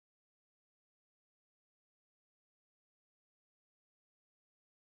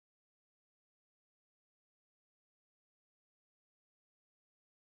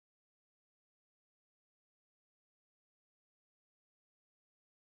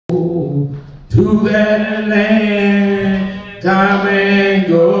to that land. Come and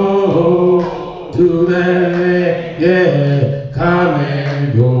go to that land. Yeah, come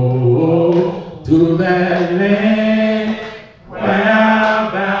and go to that land. Where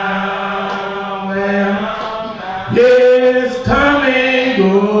I'm bound, where I'm bound. Yes, come and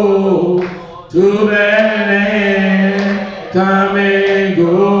go to that land. Come and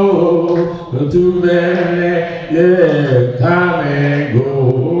go to that land. Yeah, come and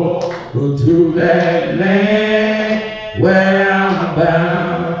go to that land where I'm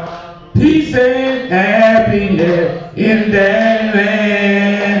bound. Peace and happiness in that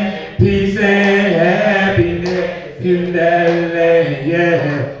land. Peace and happiness in that land.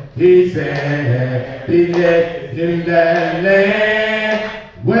 Yeah, peace and happiness in that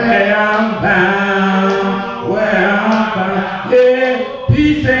land where I'm bound. Where I'm bound. Yeah,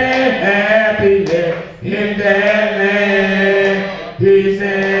 peace and happiness in that land. Peace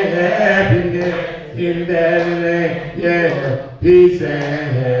and happiness in that land. Yeah, peace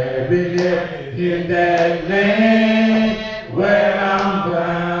and happiness in that land where I'm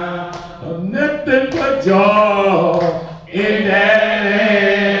bound. Of nothing but joy in that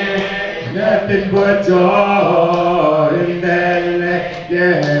land. Nothing but joy in that land.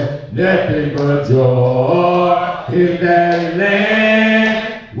 Yeah, nothing but joy in that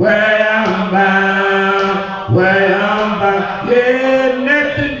land where I'm bound. Where I'm bound. Yeah,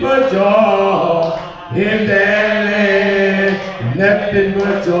 nothing but joy in that land. Nothing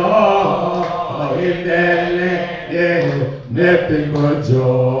but joy in that land. Yeah, nothing but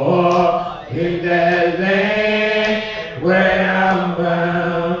joy in that land where I'm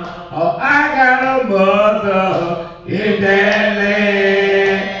bound. Oh, I got a mother in that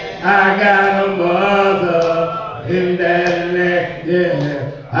land. I got a mother in that land.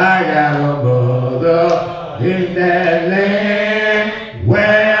 Yeah, I got a mother in that land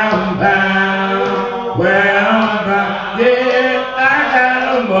where I'm bound. Where I'm bound. Yeah, I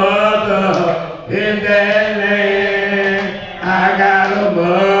got a mother in that land. I got a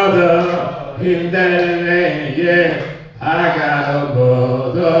mother in that land. Yeah, I got a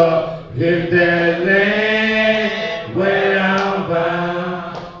mother in that land where I'm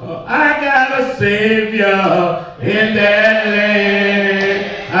bound. Oh, I got a Savior in that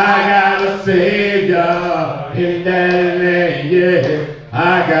land. I got a Savior in that land. Yeah,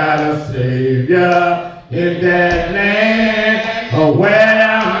 I got a Savior in that land. Oh, where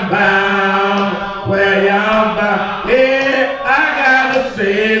I'm bound. Where I'm bound. Yeah, I got a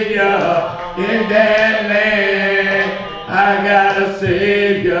Savior in that land. I got a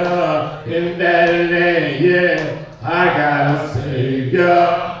Savior in that land. Yeah, I got a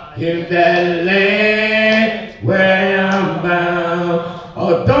Savior in that land where I'm bound.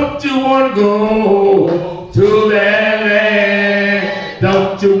 Oh, don't you want to go to that land?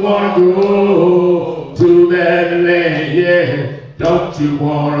 Don't you want to go to that land? Yeah, don't you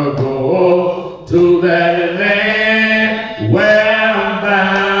want to go to that land where I'm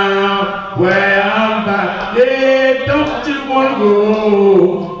bound? Where I'm bound. Yeah, don't you want to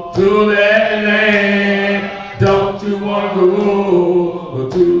go to that land? Don't you want to go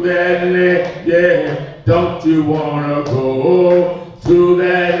to that land? Yeah, don't you want to go to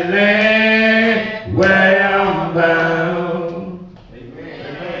that land where I'm bound?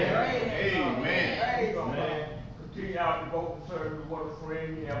 Amen. Amen. Continue out to go and serve what a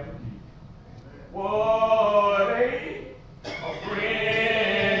friend you have to keep. What a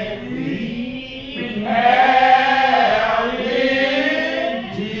friend we have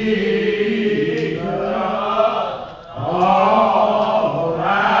in Jesus. All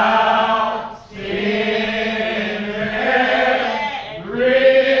our sins and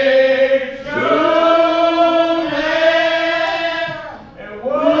griefs to bear. And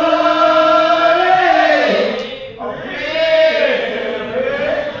what a privilege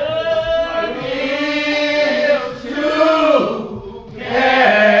to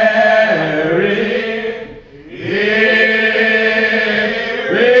carry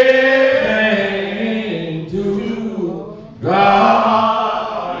every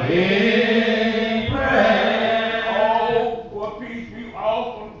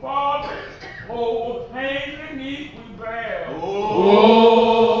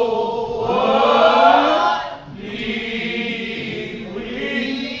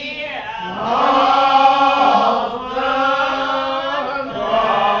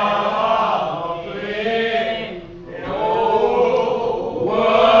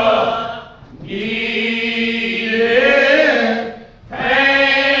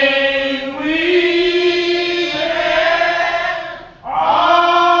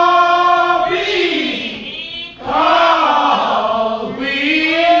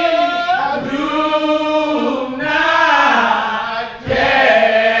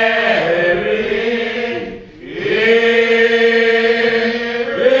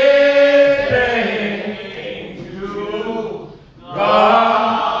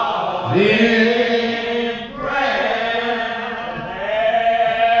Hallelujah.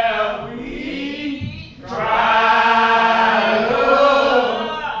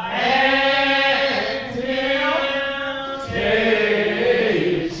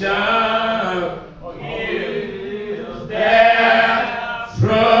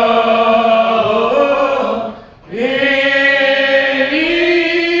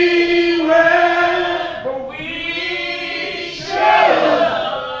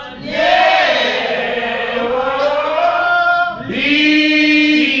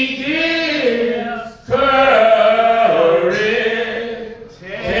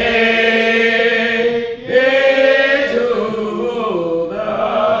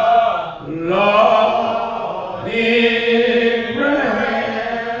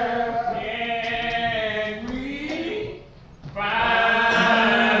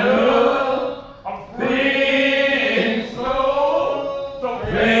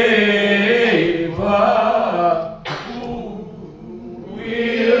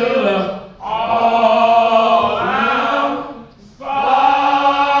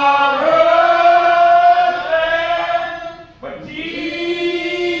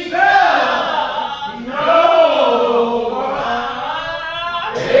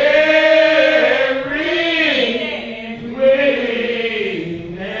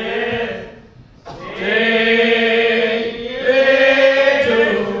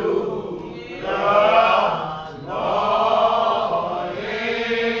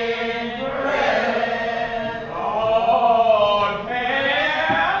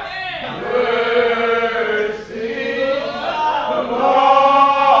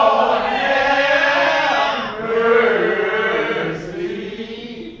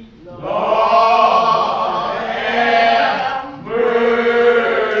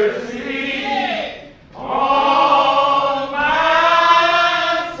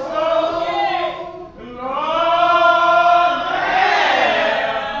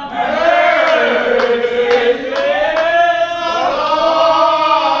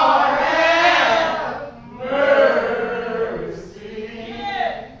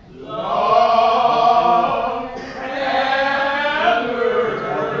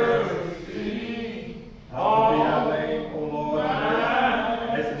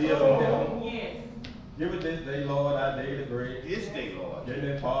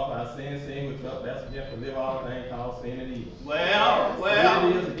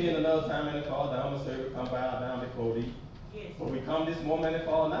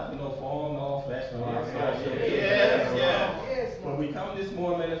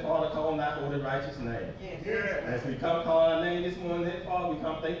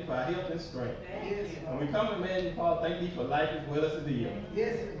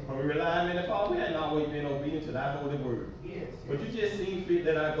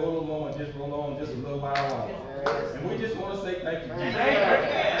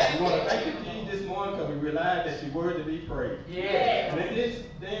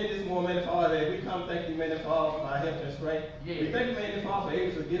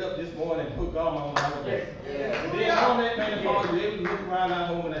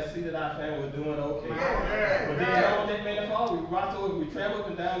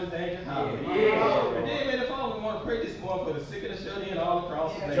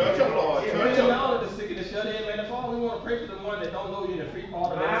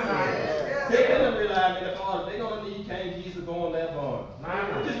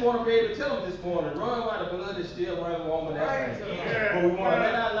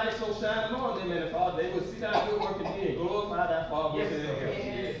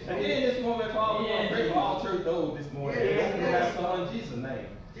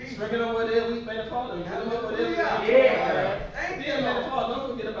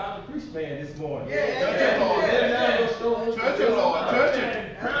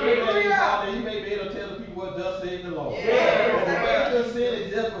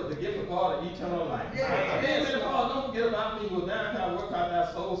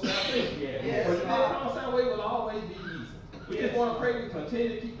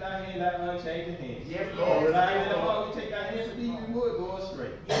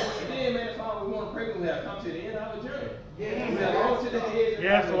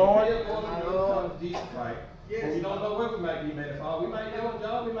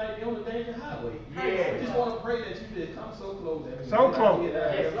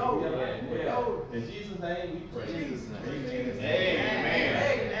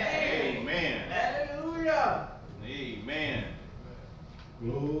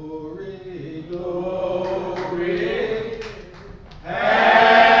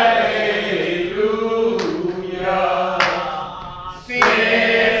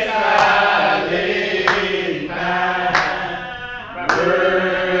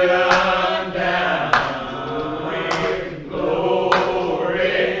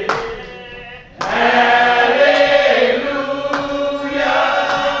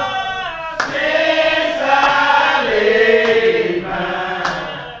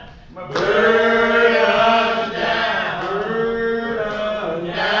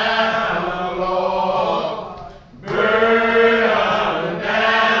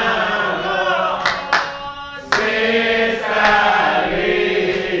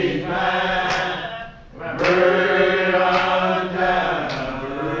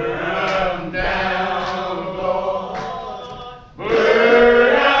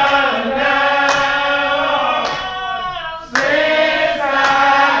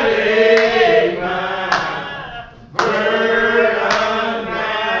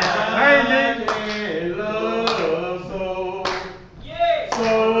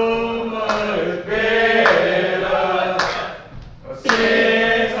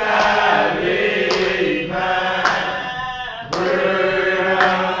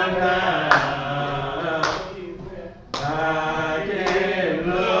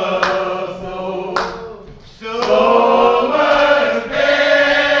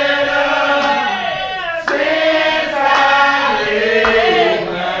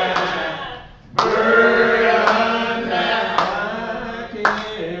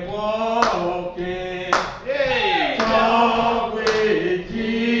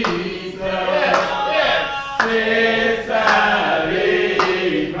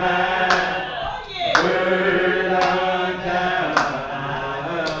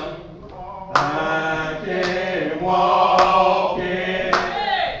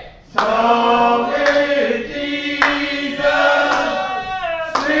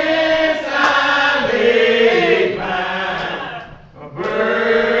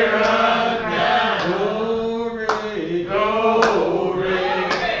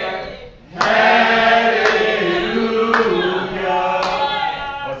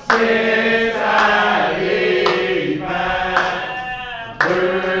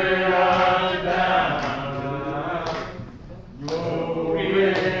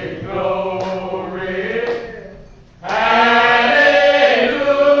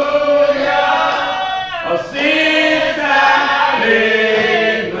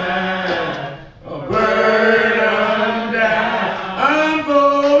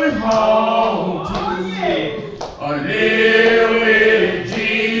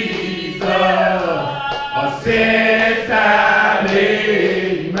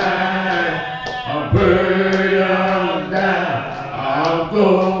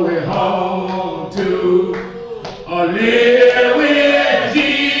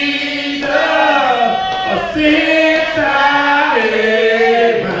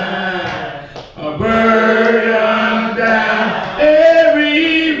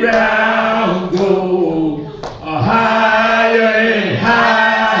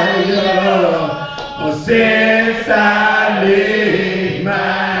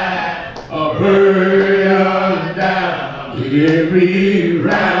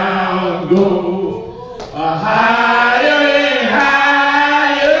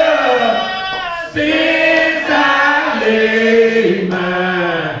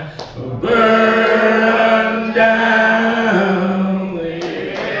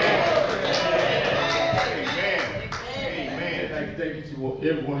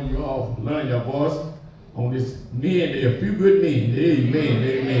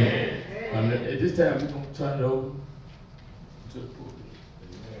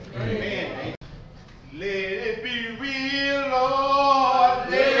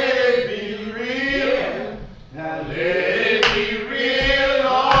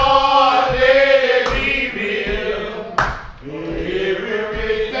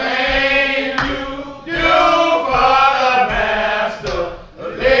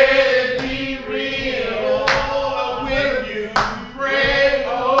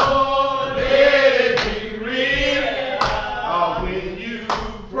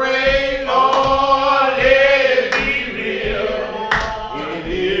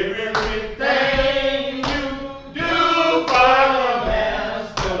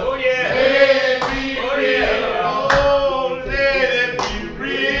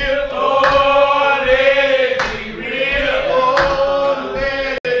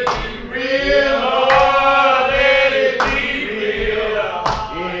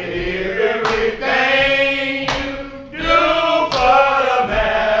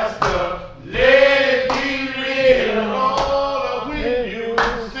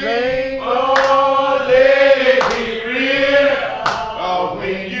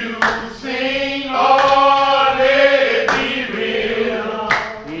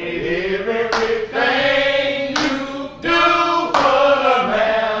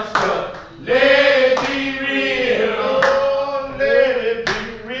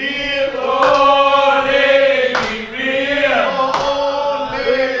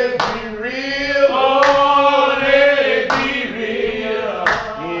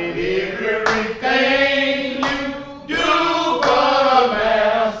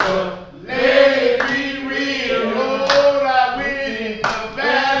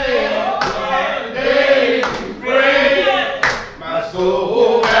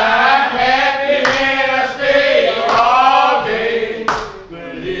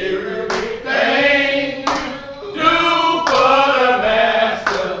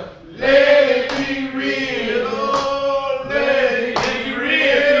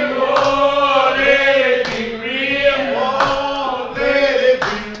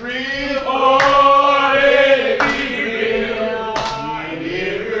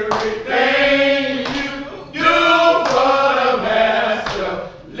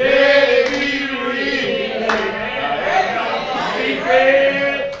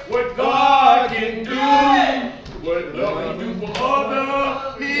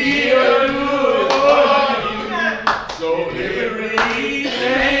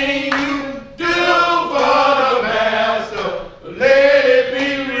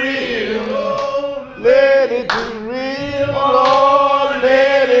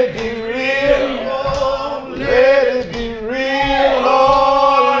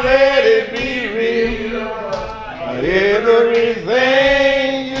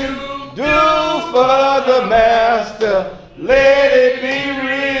 let it be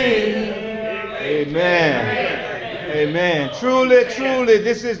real. Amen. Amen. Truly, truly,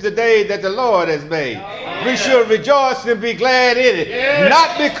 this is the day that the Lord has made. We should rejoice and be glad in it.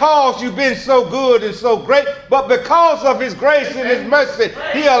 Not because you've been so good and so great, but because of his grace and his mercy,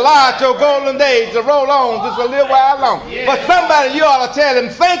 he allowed your golden days to roll on just a little while long. But somebody, you ought to tell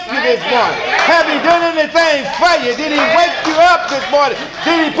him, thank you this morning. Have he done anything for you? Did he wake you up this morning?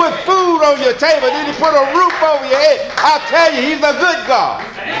 Did he put food on your table? Did he put a roof over your head? I'll tell you, he's a good God.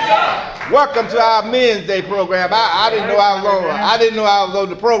 Welcome to our Men's Day program. I didn't know I was on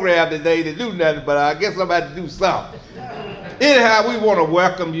the program today to do nothing, but I guess I'm about to do something. Anyhow, we want to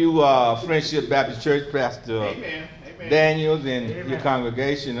welcome you, Friendship Baptist Church, Pastor Daniels and your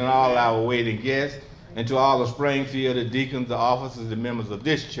congregation and all our waiting guests, and to all of Springfield, the deacons, the officers, the members of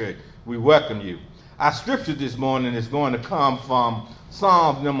this church. We welcome you. Our scripture this morning is going to come from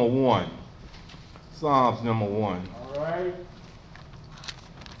Psalms number 1. Psalms number 1. All right.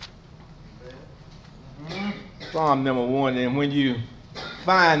 Psalm number 1, and when you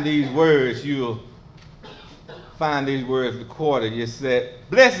find these words, you'll find these words recorded. You said,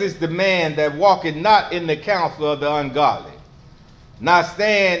 blessed is the man that walketh not in the counsel of the ungodly, not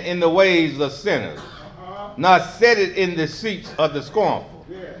stand in the ways of sinners, not sitteth in the seats of the scornful.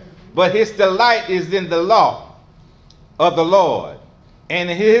 But his delight is in the law of the Lord, and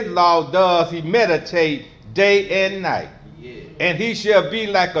in his law does he meditate day and night. And he shall be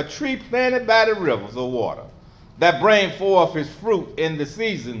like a tree planted by the rivers of water, that bring forth his fruit in the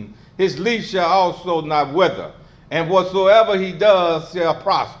season. His leaf shall also not wither, and whatsoever he does shall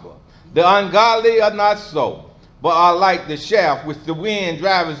prosper. The ungodly are not so, but are like the shaft which the wind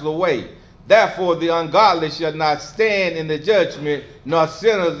driveth away. Therefore the ungodly shall not stand in the judgment, nor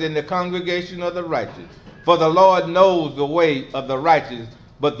sinners in the congregation of the righteous. For the Lord knows the way of the righteous,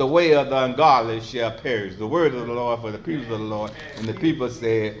 but the way of the ungodly shall perish. The word of the Lord for the people of the Lord. And the people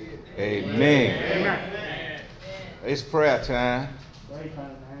said, amen. Amen. It's prayer time.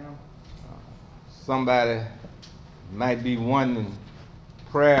 Somebody might be wondering,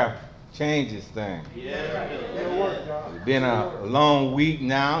 prayer changes things. It's been a long week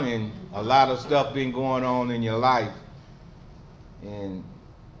now, and a lot of stuff been going on in your life. And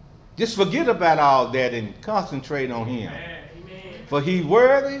just forget about all that and concentrate on him. For he's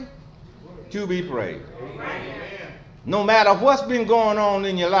worthy to be praised. No matter what's been going on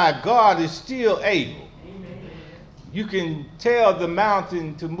in your life, God is still able. You can tell the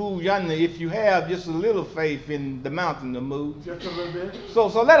mountain to move yonder if you have just a little faith in the mountain to move. Just a little bit. So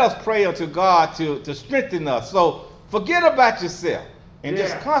let us pray unto God to strengthen us. So forget about yourself and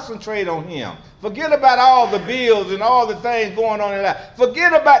just concentrate on him. Forget about all the bills and all the things going on in life.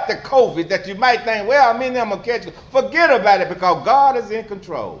 Forget about the COVID that you might think, well, I'm going to catch it. Forget about it, because God is in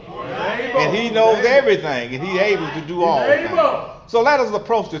control. And he knows everything, and he's able to do all things. So let us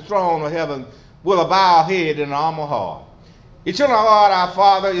approach the throne of heaven with a bowed head and an humble heart. Eternal God, our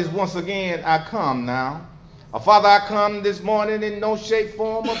Father, is once again I come now. Father, I come this morning in no shape,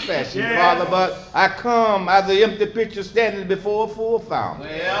 form, or fashion, Father, but I come as an empty pitcher standing before a full fountain.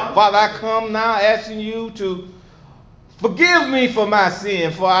 Father, I come now asking you to forgive me for my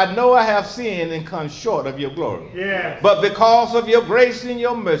sin, for I know I have sinned and come short of your glory. But because of your grace and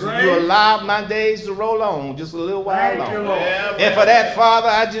your mercy, you allowed my days to roll on just a little while longer. And for that, Father,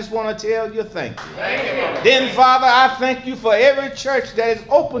 I just want to tell you thank you. Then, Father, I thank you for every church that is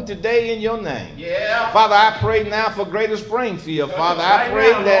open today in your name. Father, I pray now for Greater Springfield. Father, I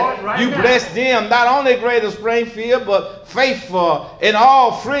pray that you bless them, not only Greater Springfield, but faithful in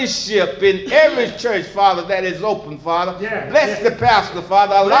all friendship in every church, Father, that is open, Father. Bless the pastor,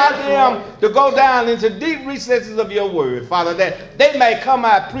 Father. Allow them to go down into deep recesses of your word, Father, that they may come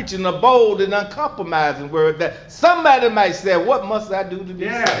out preaching a bold and uncompromising word, that somebody might say, what must I do to be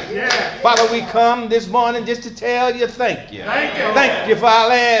saved? Father, we come this morning just to tell you thank you. Thank you for our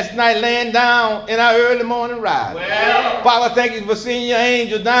last night laying down in our early morning rise. Father, thank you for seeing your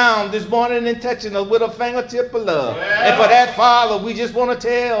angel down this morning and touching us with a fingertip of love. And for that, Father, we just want to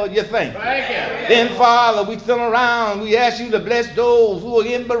tell you thank you. Then, Father, we turn around. We ask you to bless those who are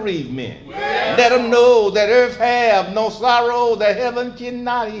in bereavement. Let them know that earth have no sorrow that heaven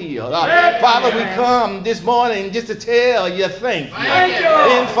cannot heal. Father, we come this morning just to tell you thank you.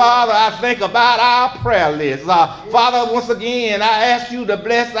 Then, Father, I think about our prayer list. Father, once again, I ask you to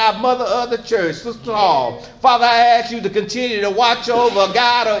bless our mother of the church, Sister Hall. Father, I ask you to continue to watch over,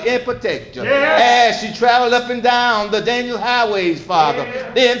 guide her, and protect her as she traveled up and down the dangerous highways, Father.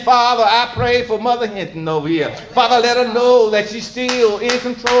 Then, Father, I pray for Mother Hinton over here. Father, let let her know that she's still in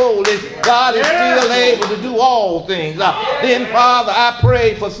control and God is still able to do all things. Then, Father, I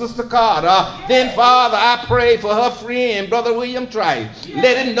pray for Sister Carter. Then, Father, I pray for her friend, Brother William Trice.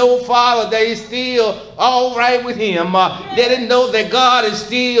 Let him know, Father, that he's still all right with him. Let him know that God is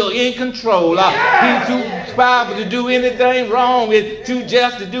still in control. He's too powerful to do anything wrong. He's too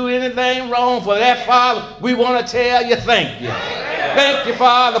just to do anything wrong. For that, Father, we want to tell you thank you. Thank you,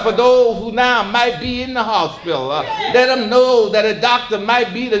 Father, for those who now might be in the hospital. Let them know that a doctor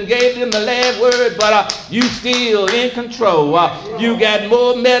might be that gave them the last word, but you still in control. You got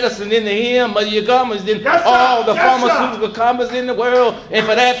more medicine in the hem of your garments than all the pharmaceutical companies in the world. And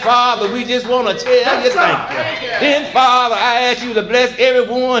for that, Father, we just want to tell you thank you. Then, Father, I ask you to bless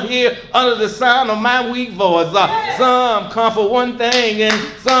everyone here under the sound of my weak voice. Some come for one thing and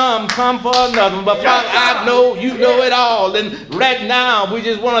some come for another. But Father, I know you know it all. And right now, we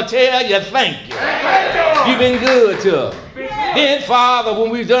just want to tell you thank you. You've been good to us. Then, Father, when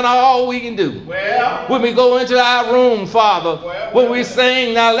we've done all we can do, when we go into our room, Father, when we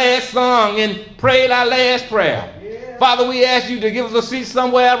sing our last song and prayed our last prayer, Father, we ask you to give us a seat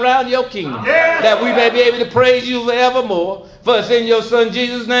somewhere around your kingdom, that we may be able to praise you forevermore. For it's in your Son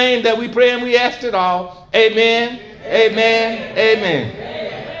Jesus' name that we pray and we ask it all. Amen, amen, amen.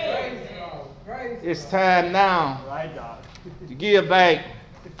 It's time now to give back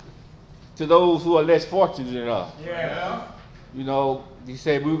to those who are less fortunate than us. You know, he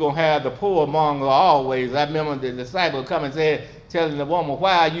said we were going to have the poor among us always. I remember the disciple come and said, telling the woman,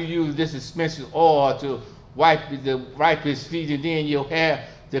 why you use this expensive oil to wipe his feet and then you'll have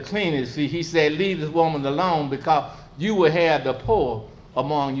to clean his feet. He said, leave this woman alone because you will have the poor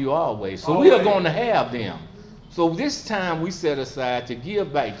among you always. So we are going to have them. So this time we set aside to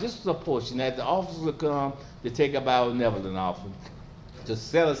give back just a portion as the officers will come to take up our benevolent offering, to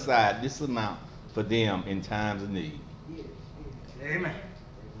set aside this amount for them in times of need. Amen.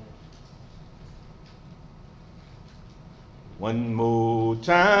 One more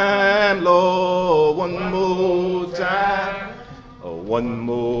time, Lord, one more time. Oh, one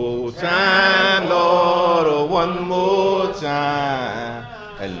more time, Lord, oh, one more time.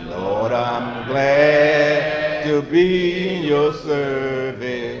 And Lord, I'm glad to be in your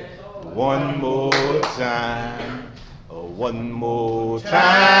service. One more time. Oh, one more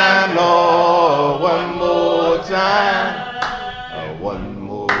time, Lord, one more time. Oh, one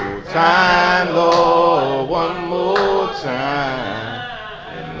more time, Lord, one more time.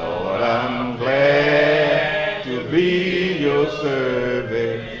 And Lord, I'm glad to be your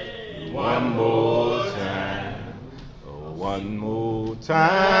servant. One more time. Oh, one more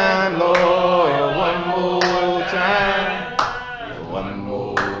time, Lord, one more time. One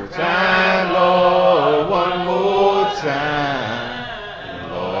more time, Lord, one more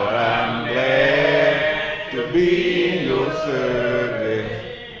time. Lord, I'm glad to be your servant.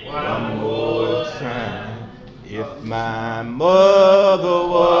 One more time. If my mother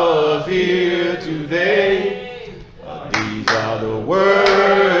was here today, these are the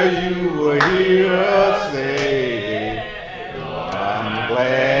words you will hear her say. Lord, I'm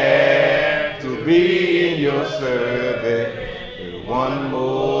glad to be in your service. One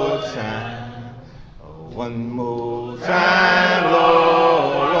more time. Oh, one more time,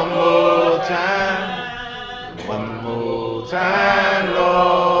 Lord, one more time. One more time,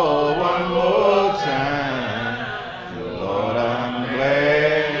 Lord, one more time. Lord, I'm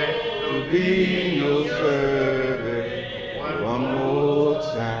glad to be in your service. One more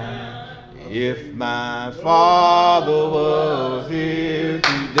time. If my father was here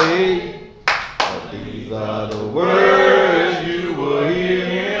today, these are the words you will hear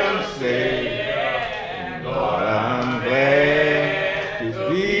him say. Lord, I'm glad to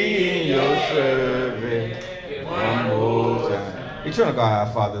be in your service. One more time. Eternal God,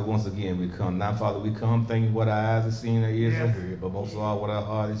 our Father, once again we come. Now, Father, we come thinking what our eyes have seen, our ears have heard, but most of all, what our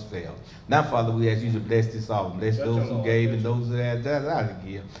heart has felt. Now, Father, we ask you to bless this offering. Bless those who gave and those that had desire to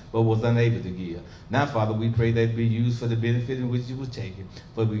give, but was unable to give. Now, Father, we pray that it be used for the benefit in which it was taken.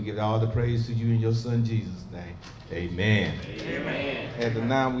 For we give all the praise to you in your Son, Jesus' name. Amen. Amen. And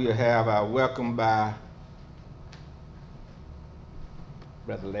now we'll have our welcome by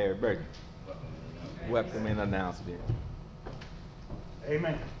Brother Larry Burton. Welcome and announcement.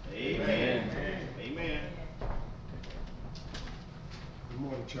 Amen. Amen. Amen. Good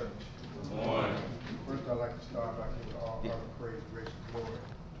morning, church. Good morning. First, I'd like to start by giving all honor, praise, grace, and glory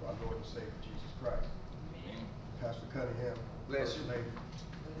to our Lord and Savior, Jesus Christ. Pastor Cunningham, First Lady,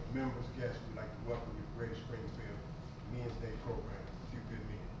 members, guests, we'd like to welcome you to Greater Springfield Men's Day program, A Few Good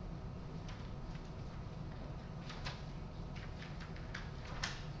Men.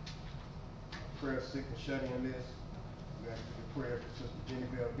 Prayer sick and shut-in list. We ask for prayer for Sister Jenny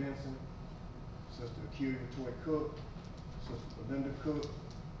Bell Benson, Sister Akira Toy Cook, Sister Belinda Cook,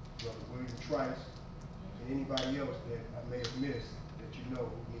 Brother William Trice, and anybody else that I may have missed that you know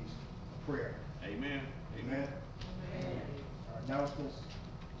who needs prayer. Amen. Amen. Our announcements: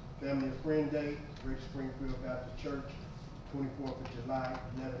 Family and Friend Day, Greater Springfield Baptist Church, 24th of July,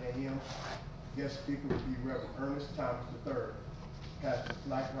 11 a.m. Guest speaker will be Reverend Ernest Thomas III, pastor of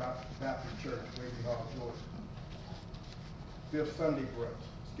Black Rock Baptist Church, Wavy Hall, Georgia. Fifth Sunday brunch,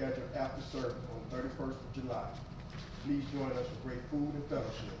 scheduled after service on 31st of July. Please join us for great food and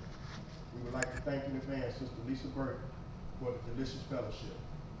fellowship. We would like to thank in advance Sister Lisa Burton for the delicious fellowship.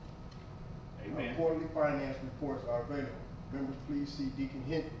 Amen. Our quarterly finance reports are available. Members, please see Deacon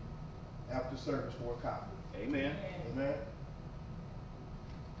Hinton after service for a copy. Amen. Amen.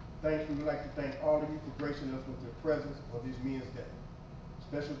 Thanks. We would like to thank all of you for gracing us with your presence on this Men's Day.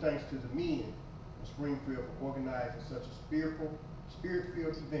 Special thanks to the men of Springfield for organizing such a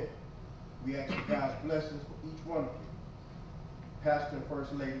spirit-filled event. We ask for God's blessings for each one of you. Pastor and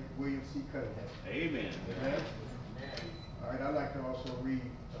First Lady William C. Cunningham. Amen. Amen. All right, I'd like to also read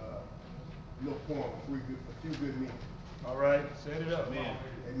a little poem, a few good men. All right, set it up. Amen.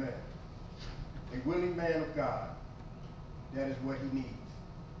 Amen. A willing man of God, that is what he needs.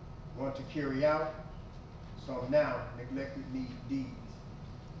 One to carry out some now neglected deeds.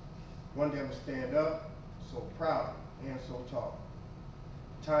 One that will stand up so proud and so tall.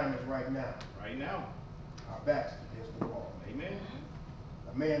 Time is right now. Right now. Our backs against the wall. Amen.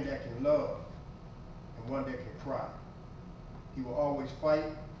 A man that can love and one that can cry. He will always fight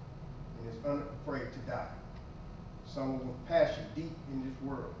and is unafraid to die. Someone with passion deep in this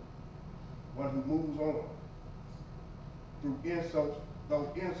world. One who moves on through insults,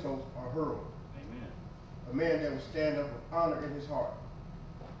 though insults are hurled. Amen. A man that will stand up with honor in his heart,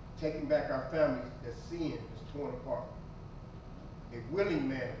 taking back our families that sin has torn apart. A willing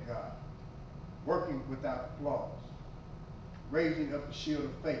man of God, working without applause, raising up the shield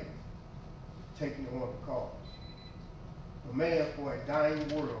of faith, taking on the cause. A man for a dying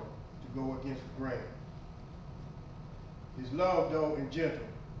world to go against the grain. His love, though and gentle,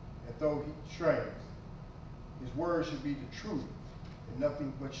 and though he strains, his words should be the truth and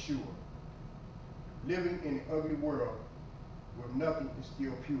nothing but sure. Living in an ugly world where nothing is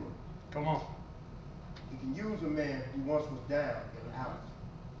still pure. Come on. He can use a man who once was down and out,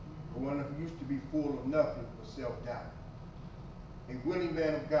 or one who used to be full of nothing but self-doubt. A willing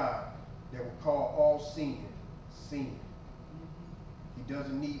man of God that will call all sin, sin. He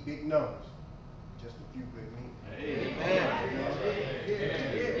doesn't need big numbers, just a few good men. Amen.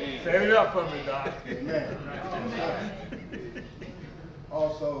 Amen. Set it up for me, Doc. Amen.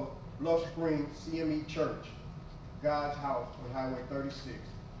 Also, Bluff Spring CME Church, God's House on Highway 36,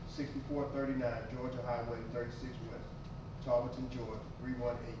 6439 Georgia Highway 36 West, Tarleton, Georgia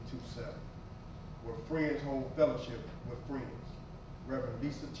 31827, where friends hold fellowship with friends. Reverend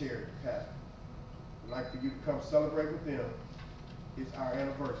Lisa Cherry, pastor. We'd like for you to come celebrate with them. It's our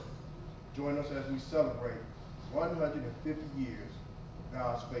anniversary. Join us as we celebrate 150 years of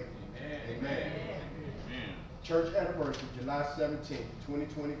God's faithfulness. Amen. Amen. Church anniversary, July 17,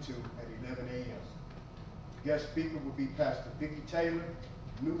 2022 at 11 a.m. Guest speaker will be Pastor Vicki Taylor,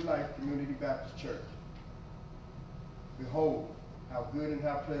 New Life Community Baptist Church. Behold, how good and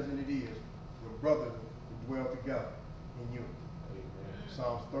how pleasant it is when brothers will dwell together in unity.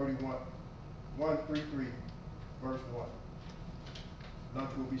 Psalms 133, verse 1.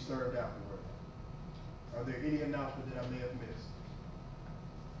 Lunch will be served afterward. Are there any announcements that I may have missed?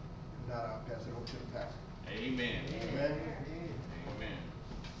 If not, I'll pass it over to the pastor. Amen. Amen. Amen.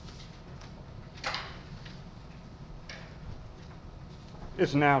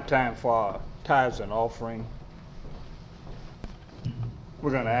 It's now time for our tithes and offering.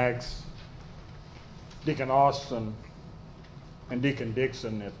 We're going to ask Deacon Austin and Deacon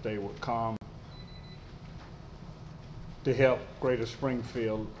Dixon if they would come to help Greater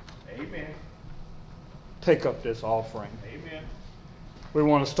Springfield Amen. take up this offering. Amen. We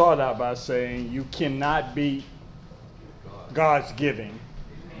want to start out by saying you cannot beat God's giving,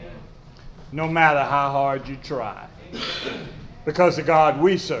 no matter how hard you try. Because the God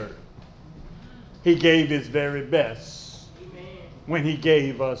we serve, He gave His very best when He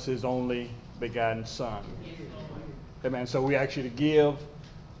gave us His only begotten Son. Amen. So we ask you to give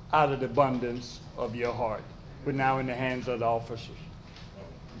out of the abundance of your heart. We're now in the hands of the officers.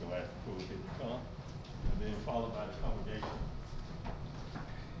 We'll ask the food to come, and then followed by the congregation.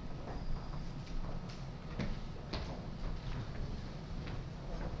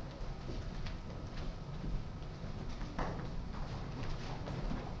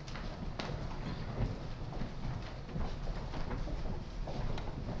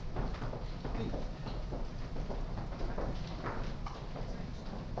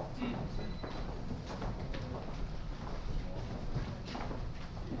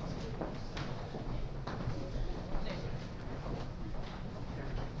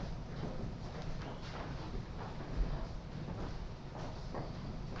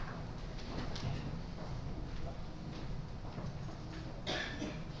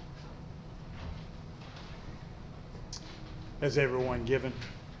 Has everyone given?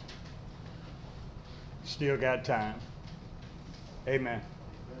 Still got time. Amen.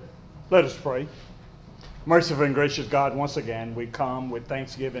 Let us pray. Merciful and gracious God, once again, we come with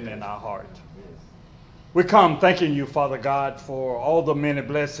thanksgiving in our heart. We come thanking you, Father God, for all the many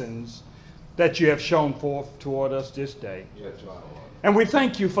blessings that you have shown forth toward us this day. And we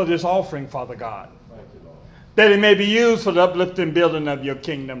thank you for this offering, Father God, that it may be used for the uplifting building of your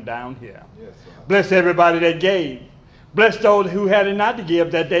kingdom down here. Bless everybody that gave. Bless those who had it not to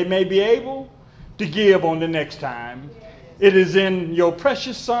give, that they may be able to give on the next time. It is in your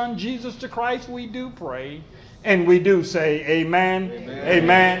precious Son, Jesus the Christ, we do pray, and we do say amen,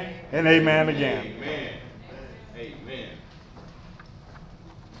 amen, and amen again. Amen. Amen.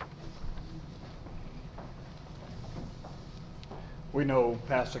 We know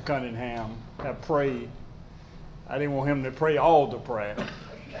Pastor Cunningham have prayed. I didn't want him to pray all the prayer.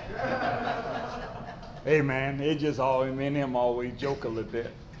 Amen. It just all, me and him always joke a little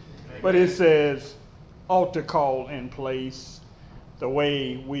bit. But it says, altar call in place, the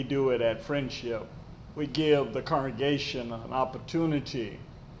way we do it at Friendship. We give the congregation an opportunity.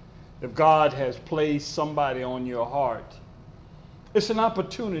 If God has placed somebody on your heart, it's an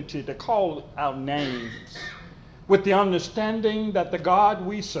opportunity to call out names with the understanding that the God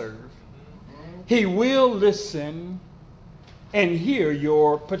we serve, he will listen and hear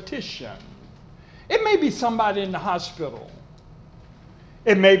your petition. It may be somebody in the hospital.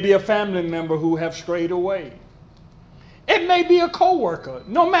 It may be a family member who have strayed away. It may be a co-worker.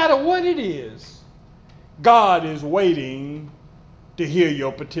 No matter what it is, God is waiting to hear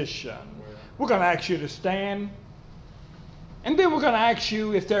your petition. We're going to ask you to stand. And then we're going to ask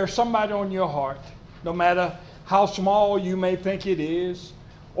you if there's somebody on your heart, no matter how small you may think it is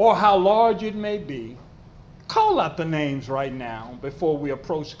or how large it may be, call out the names right now before we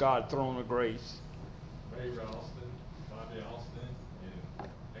approach God's throne of grace. Ray Ralston, Bobby Alston, and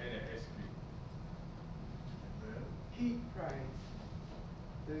Anna Eskew. Keith Price,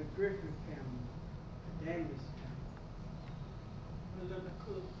 the Griffin family, the Davis family, Melinda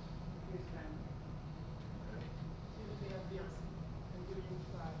Cook, his family, Isabel Benson, and William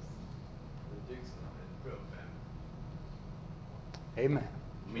Price, The Dixon and Bill family. Amen.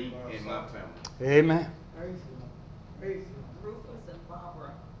 Me and my family. Amen. praise the Lord, praise the Lord, Rufus and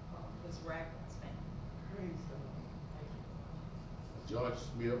Barbara, his Ragland's family. praise the Lord. George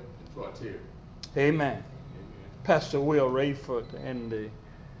Smith and Troy Terry. Amen. Pastor Will Rayford and the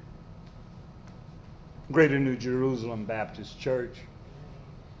Greater New Jerusalem Baptist Church.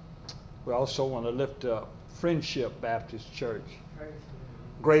 We also want to lift up Friendship Baptist Church, Praise the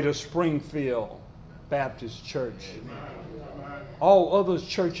Lord. Greater Springfield Baptist Church, all other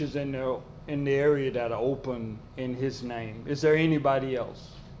churches in the area that are open in his name. Is there anybody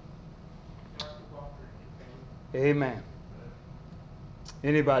else? Amen.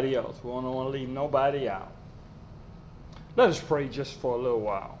 Anybody else? We don't want to leave nobody out. Let us pray just for a little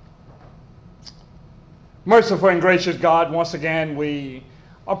while. Merciful and gracious God, once again we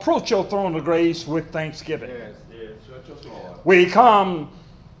approach your throne of grace with thanksgiving. We come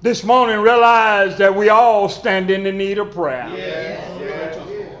this morning realize that we all stand in the need of prayer.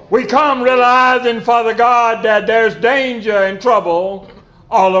 We come realizing, Father God, that there's danger and trouble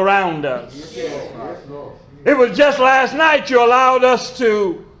all around us. It was just last night you allowed us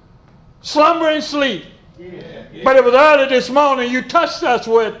to slumber and sleep. But it was early this morning you touched us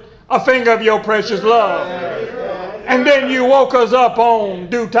with a finger of your precious love. And then you woke us up on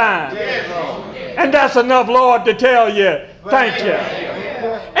due time. And that's enough, Lord, to tell you, thank you.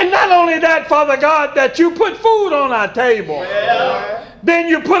 And not only that, Father God, that you put food on our table. Then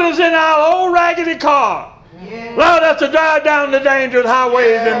you put us in our old raggedy car. Allowed us to drive down the dangerous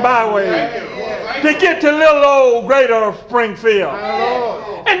highways and byways to get to little old Greater Springfield.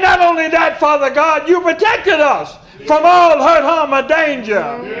 And not only that, Father God, you protected us from all hurt, harm, or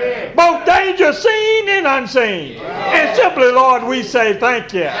danger. Both danger seen and unseen. And simply, Lord, we say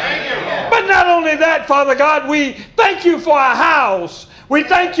thank you. But not only that, Father God, we thank you for our house. We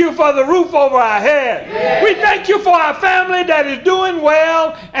thank you for the roof over our head. We thank you for our family that is doing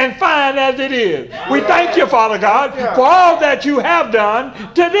well and fine as it is. We thank you, Father God, for all that you have done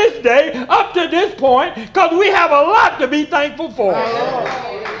to this day, up to this point, because we have a lot to be thankful for.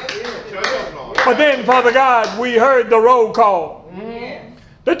 But then, Father God, we heard the roll call.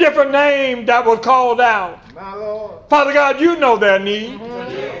 The different name that was called out. Father God, you know their need.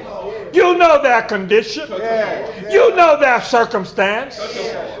 You know their condition. You know their circumstance.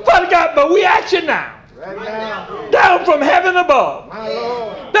 Father God, but we ask you now, down from heaven above,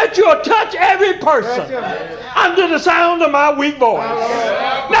 that that you'll touch every person under the sound of my weak voice.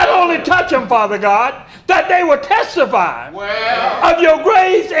 Not only touch them, Father God, that they will testify of your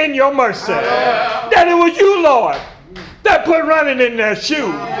grace and your mercy. That it was you, Lord, that put running in their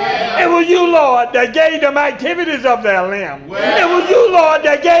shoes. It was you, Lord, that gave them activities of their limb. It was you, Lord,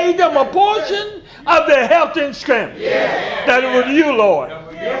 that gave them a portion of their health and strength. That it was you, Lord,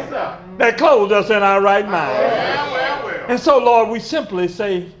 that clothed us in our right mind. And so, Lord, we simply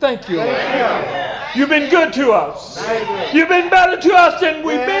say thank you, Lord. You've been good to us. You've been better to us than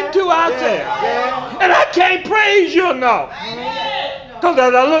we've been to ourselves. And I can't praise you enough. Because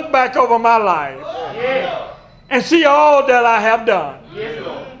as I look back over my life and see all that I have done,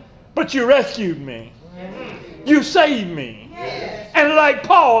 but you rescued me. You saved me. And like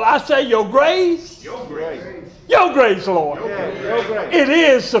Paul, I say your grace, your grace, Lord, it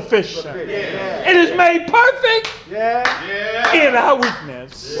is sufficient. It is made perfect in our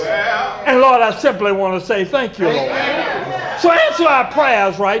weakness. And Lord, I simply want to say thank you, Lord. So answer our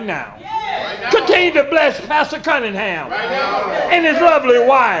prayers right now. Continue to bless Pastor Cunningham and his lovely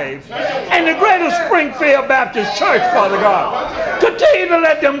wife and the Greater Springfield Baptist Church, Father God. Continue to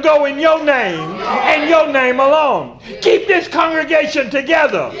let them go in your name and your name alone. Keep this congregation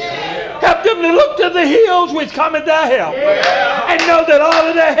together. Help them to look to the hills which cometh their help and know that all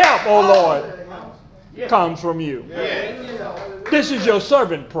of their help, oh Lord, comes from you. This is your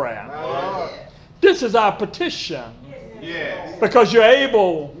servant prayer. This is our petition because you're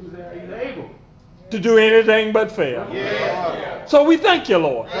able to do anything but fail. So we thank you,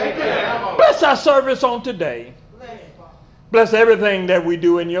 Lord. Bless our service on today. Bless everything that we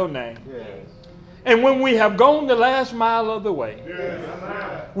do in your name. And when we have gone the last mile of the way,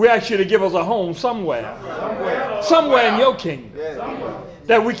 we ask you to give us a home somewhere in your kingdom,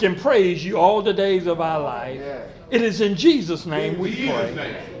 that we can praise you all the days of our life. It is in Jesus' name we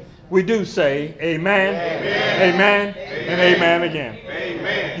pray. We do say amen, amen, and amen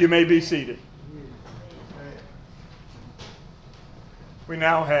again. You may be seated. We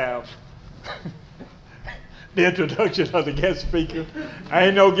now have the introduction of the guest speaker. I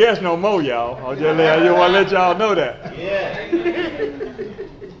ain't no guest no more, y'all. I just want to let y'all know that.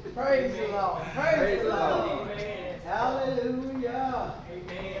 Praise the Lord. Praise the Lord. Hallelujah.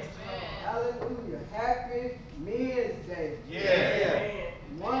 Hallelujah. Happy Men's Day.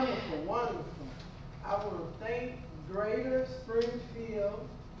 Wonderful, wonderful. I want to thank Greater Springfield,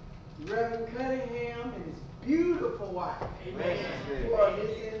 Reverend Cunningham, and his beautiful wife for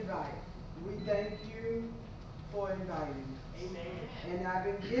this invite. We thank you for inviting me. And I've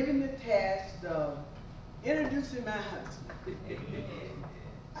been given the task of introducing my husband.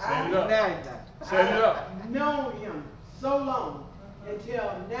 I've known him so long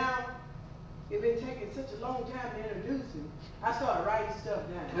until now. It's been taking such a long time to introduce him. I started writing stuff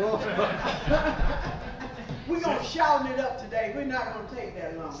down. We're going to shout it up today. We're not going to take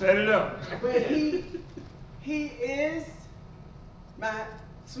that long. Set it up. But he is my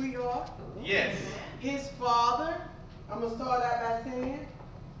sweetheart. Yes. His father, I'm going to start out by saying,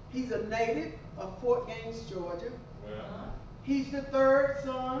 he's a native of Fort Gaines, Georgia. He's the third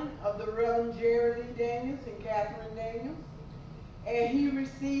son of the Reverend Jerry Lee Daniels and Catherine Daniels. And he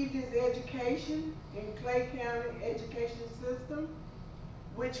received his education in Clay County Education System,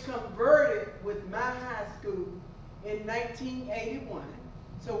 which converted with my high school in 1981.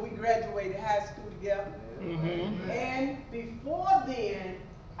 So we graduated high school together. And before then,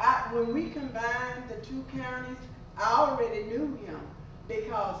 when we combined the two counties, I already knew him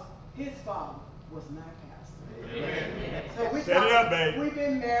because his father was my pastor. So we've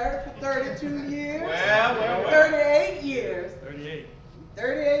been married for 32 years. 38 years.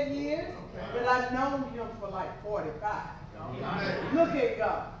 38 years. But I've known him for like 45. Look at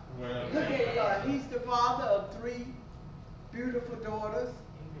God. Look at God. He's the father of 3 beautiful daughters.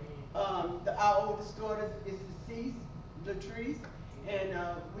 Our oldest daughter is deceased, Latrice, and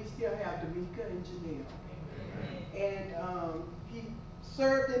we still have D'Amica and Janelle. And he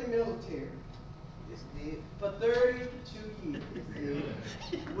served in the military for 32 years.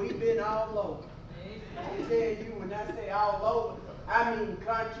 We've been all over. I tell you, when I say all over, I mean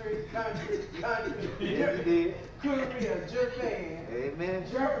country, Korea, Japan,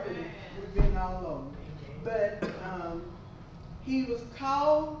 Germany. We've been all over. But he was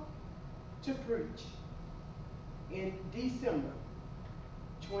called to preach in December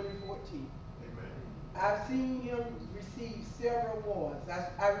 2014. I've seen him receive several awards.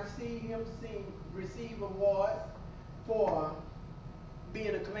 I received him receive awards for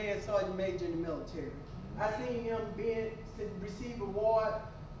being a command sergeant major in the military. I've seen him receive award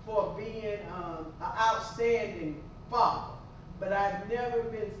for being an outstanding father but I've never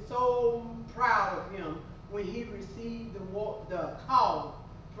been so proud of him when he received the call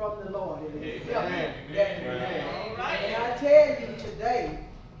from the Lord. And I tell you today,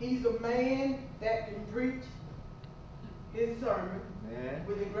 he's a man that can preach his sermon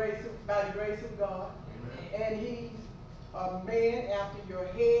with the grace by the grace of God. And he's a man after your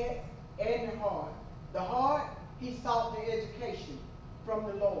head and the heart. The heart, he sought the education from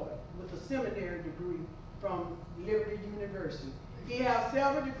the Lord with a seminary degree from Liberty University. He has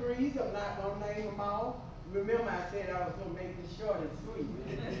several degrees. I'm not going to name them all. Remember, I said I was going to make this short and sweet.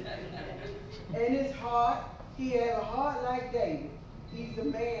 And his heart, he had a heart like David. He's a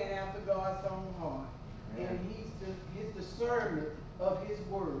man after God's own heart. And his discernment of his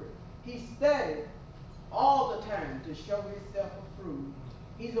word. He studied all the time to show himself approved.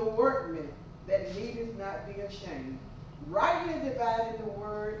 He's a workman that needeth not be ashamed, rightly dividing the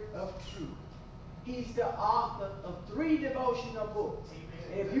word of truth. He's the author of 3 devotional books.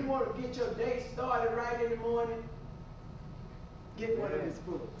 And if you want to get your day started right in the morning, get one of his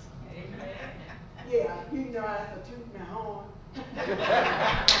books. Amen. Yeah, you know I have to toot my horn.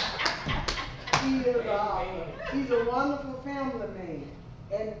 He is an author. He's a wonderful family man.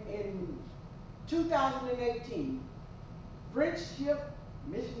 And in 2018, Friendship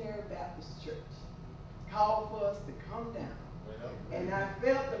Missionary Baptist Church called for us to come down. And I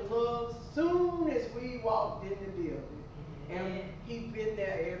felt the love soon as we walked in the building. And he's been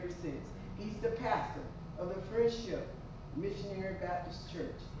there ever since. He's the pastor of the Friendship Missionary Baptist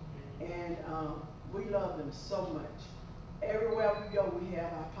Church. And we love them so much. Everywhere we go, we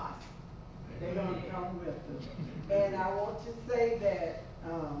have our posse. They're going to come with us. And I want to say that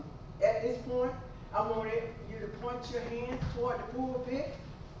at this point, I want you to point your hands toward the pulpit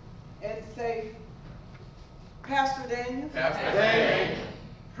and say, Pastor Daniels,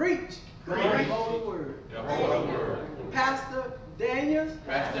 preach the holy word. Pastor Daniels,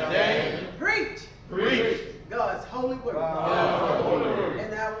 preach God's holy word.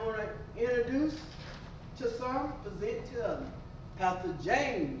 And I want to introduce to some, present to others, Pastor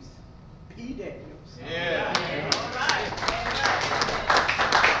James P. Daniels. Yeah. All right.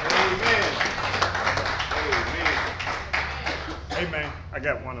 Amen. Amen. I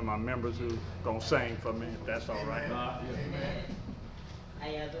got one of my members who's going to sing for me, if that's all right. How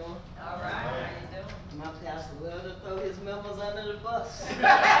y'all doing? All right, how you doing? My pastor loved to throw his members under the bus. He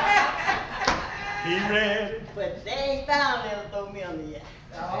ready? But they ain't found there to throw me under yet.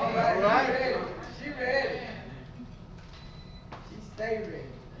 All right. All right. She ready. She stay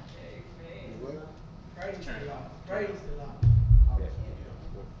ready. Amen. Praise the Lord. Praise the Lord.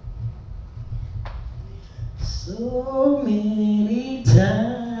 So many times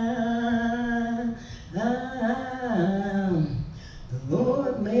the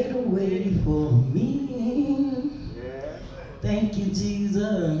Lord made a way for me. Thank you,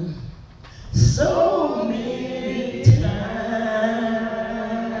 Jesus. So many times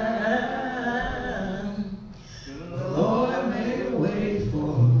the Lord made a way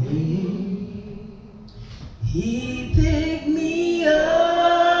for me. He picked me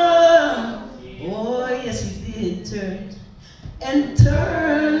up. Oh, yes, he did, church, and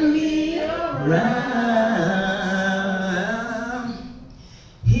turn me around.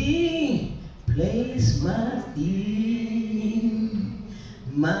 He placed my feet,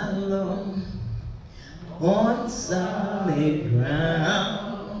 my Lord, on solid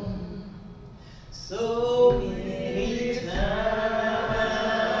ground. So many times,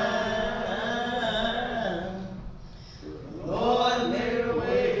 Lord made a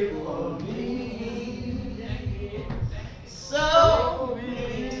way for me. So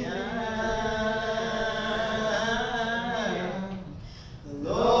many times, the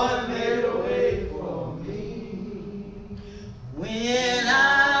Lord made a way for me. When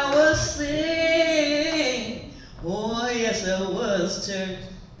I was sick, oh yes I was, church,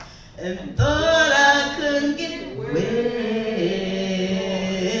 and thought I couldn't get well,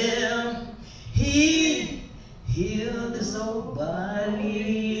 He healed this old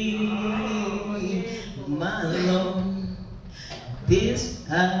body, my Lord. This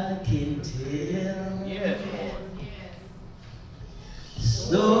I can tell. Yes.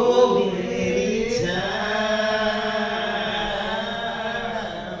 So many times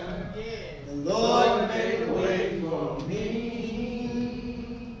the Lord made a way for me.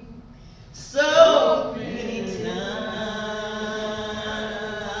 So many times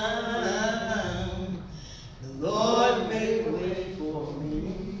the Lord made a way for me.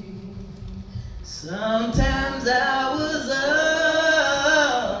 Sometimes I was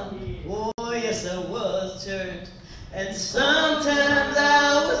up, oh yes I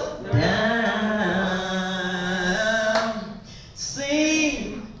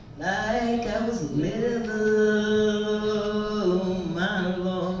me like I was leather, my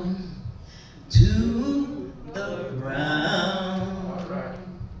Lord, to the ground.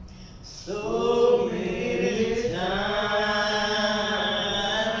 So many times,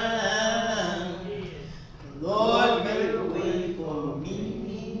 the Lord made a way for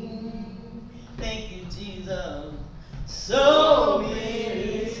me. Thank you, Jesus. So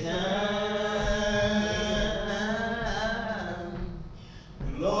many times,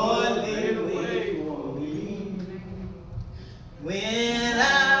 the Lord made a way for me. When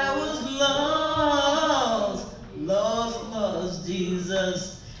I was lost,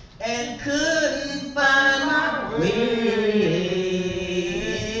 Jesus, and couldn't find my way,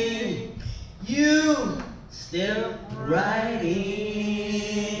 you stepped right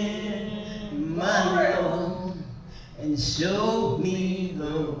in, my Lord, and showed me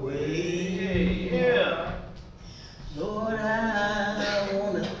the way. Yeah. Lord, I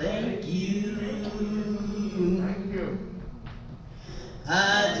want to thank you.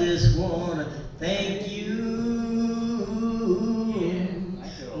 I just want to thank you.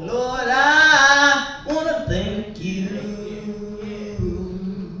 Lord, I want to thank you.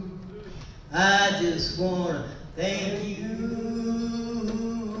 I just want to thank you.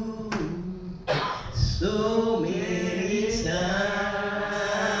 So many times,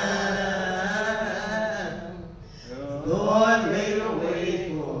 Lord made a way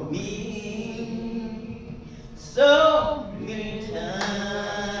for me. So many times,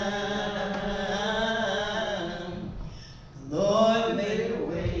 Lord made a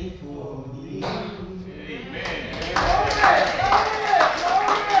way for me.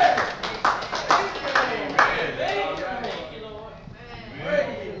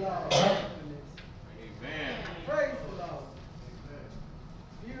 Praise the Lord.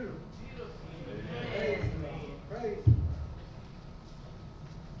 Beautiful. Praise the Lord. Praise the Lord.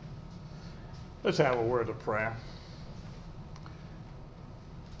 Let's have a word of prayer.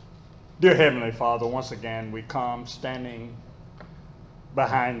 Dear Heavenly Father, once again we come standing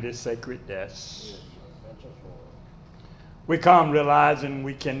behind this sacred desk. We come realizing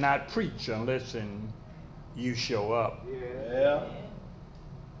we cannot preach unless you show up. Yeah.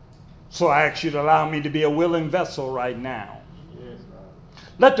 So I ask you to allow me to be a willing vessel right now.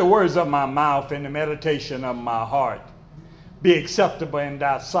 Let the words of my mouth and the meditation of my heart be acceptable in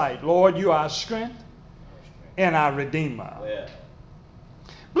thy sight. Lord, you are our strength and our Redeemer. Yeah.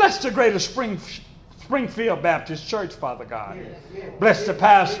 Bless the greater Springfield Baptist Church, Father God. Bless the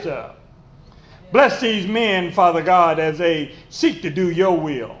pastor. Bless these men, Father God, as they seek to do your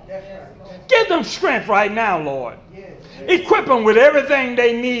will. Give them strength right now, Lord. Equip them with everything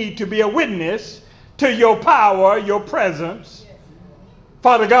they need to be a witness to your power, your presence.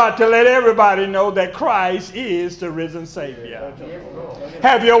 Father God, to let everybody know that Christ is the risen Savior.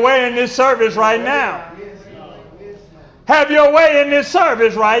 Have your way in this service right now. Have your way in this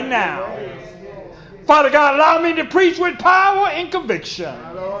service right now. Father God, allow me to preach with power and conviction,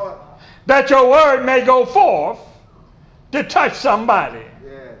 that your word may go forth to touch somebody.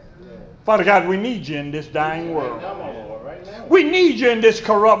 Father God, we need you in this dying world. We need you in this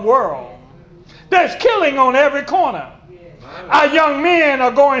corrupt world. There's killing on every corner. Our young men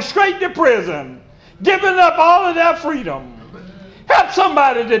are going straight to prison, giving up all of their freedom. Help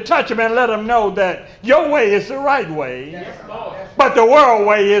somebody to touch them and let them know that your way is the right way, but the world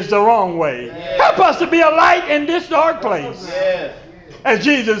way is the wrong way. Help us to be a light in this dark place. As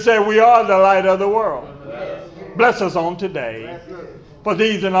Jesus said, we are the light of the world. Bless us on today. For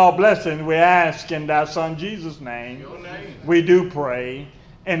these and all blessings we ask in thy Son Jesus' name. We do pray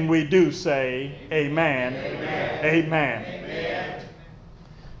and we do say amen. Amen. Amen.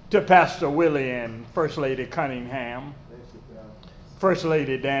 To Pastor Willie and First Lady Cunningham, First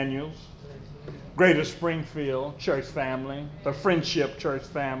Lady Daniels, Greater Springfield Church family, the Friendship Church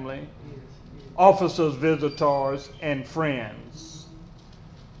family, officers, visitors, and friends.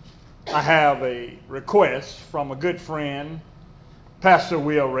 I have a request from a good friend, Pastor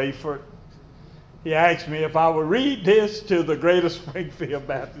Will Rayford. He asked me if I would read this to the Greater Springfield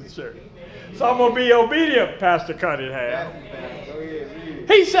Baptist Church. So I'm going to be obedient, Pastor Cunningham.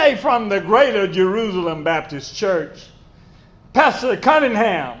 He say from the Greater Jerusalem Baptist Church, Pastor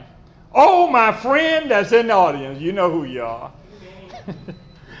Cunningham, oh, my friend that's in the audience, you know who you are.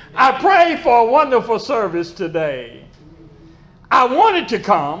 I pray for a wonderful service today. I wanted to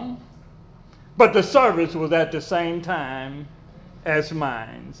come, but the service was at the same time as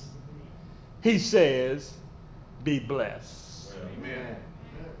mine. He says, be blessed. Amen.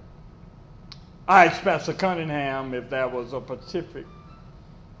 I asked Pastor Cunningham if that was a specific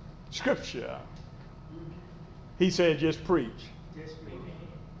scripture. He said, just preach.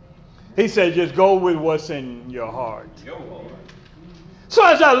 He said, just go with what's in your heart. So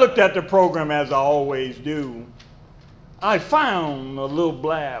as I looked at the program, as I always do, I found a little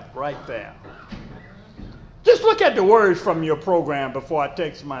blab right there. Just look at the words from your program before I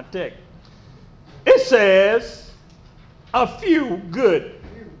text my text. It says, a few good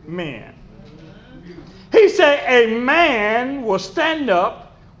men. He said, a man will stand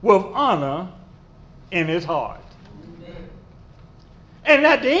up with honor in his heart. And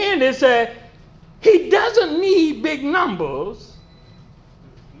at the end it said, he doesn't need big numbers,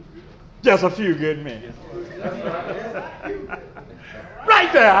 just a few good men.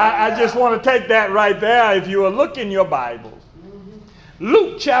 Right there, I just want to take that right there. If you will look in your Bibles,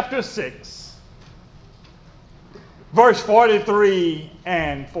 Luke chapter 6, verse 43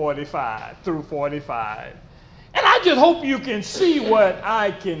 and 45 through 45. And I just hope you can see what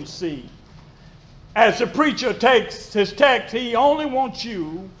I can see. As the preacher takes his text, he only wants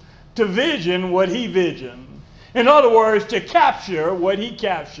you to vision what he visioned. In other words, to capture what he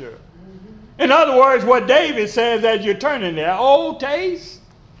captured. In other words, what David says as you're turning there, oh, taste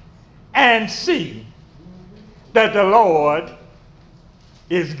and see that the Lord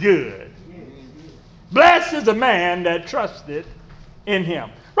is good. Blessed is the man that trusted in him.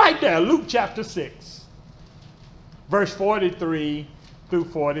 Right there, Luke chapter 6, verse 43 through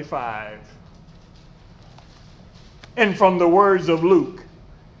 45. And from the words of Luke,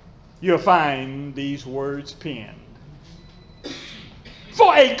 you'll find these words penned.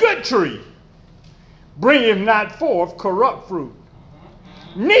 For a good tree bringeth not forth corrupt fruit,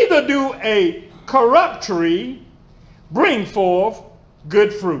 neither do a corrupt tree bring forth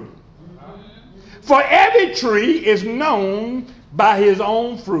good fruit. For every tree is known by his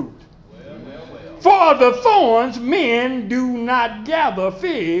own fruit. For of the thorns men do not gather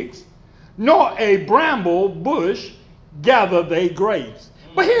figs, nor a bramble bush gather they grapes.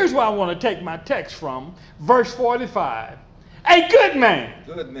 But here's where I want to take my text from, verse 45. A good man,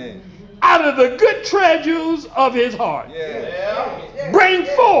 out of the good treasures of his heart, bring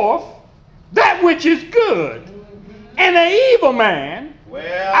forth that which is good. And an evil man,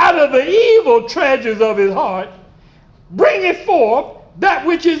 out of the evil treasures of his heart, bringeth forth that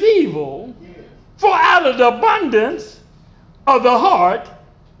which is evil. For out of the abundance of the heart,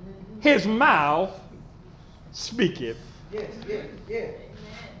 his mouth speaketh.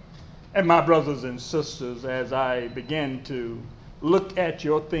 And my brothers and sisters, as I begin to look at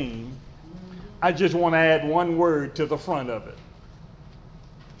your theme, I just want to add one word to the front of it.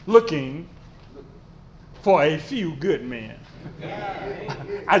 Looking for a few good men.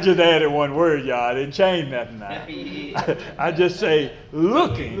 I just added one word, y'all. I didn't change nothing now. I just say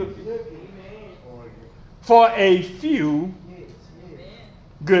looking for a few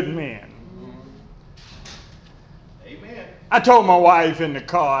good men. I told my wife in the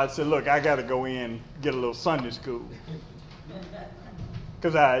car, I said, look, I got to go in and get a little Sunday school.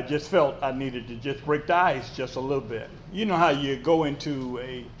 Because I just felt I needed to just break the ice just a little bit. You know how you go into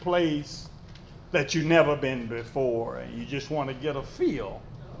a place that you've never been before and you just want to get a feel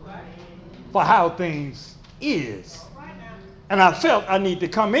for how things is. And I felt I need to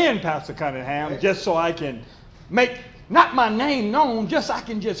come in, Pastor Cunningham, just so I can make, not my name known, just so I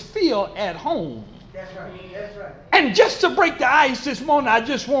can just feel at home. That's right. That's right. And just to break the ice this morning, I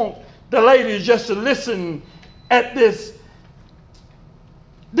just want the ladies just to listen at this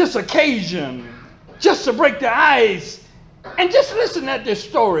occasion, just to break the ice, and just listen at this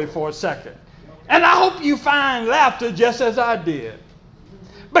story for a second. And I hope you find laughter just as I did,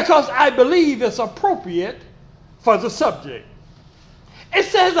 because I believe it's appropriate for the subject. It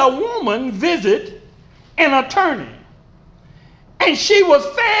says a woman visited an attorney, and she was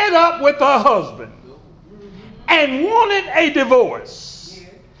fed up with her husband and wanted a divorce.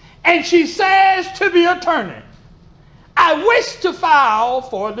 And she says to the attorney, I wish to file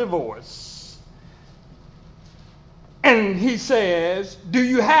for a divorce. And he says, do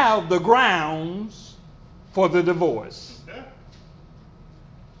you have the grounds for the divorce?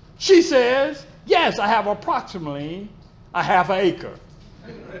 She says, yes, I have approximately a half an acre.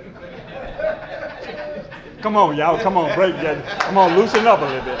 Come on, y'all, come on, break that. Come on, loosen up a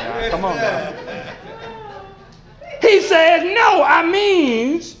little bit now. Come on now. He says, no, I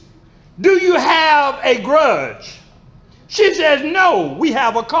mean, do you have a grudge? She says, no, we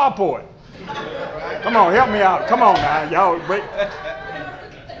have a carport. Come on, help me out. Come on now, y'all. Break.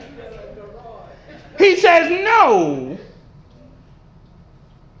 He says, no,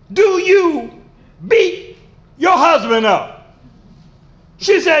 do you beat your husband up?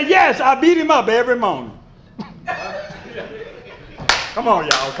 She said, yes, I beat him up every morning. Come on,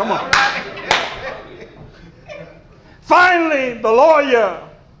 y'all, come on. Finally, the lawyer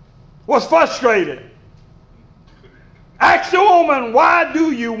was frustrated. Asked the woman, why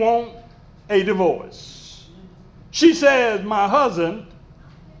do you want a divorce? She says, my husband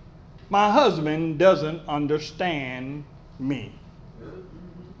doesn't understand me.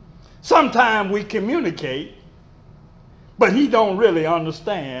 Sometimes we communicate, but he don't really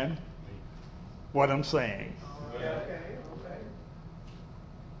understand what I'm saying.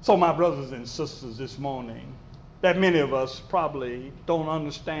 So my brothers and sisters this morning, that many of us probably don't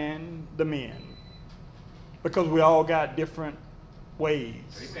understand the men, because we all got different ways.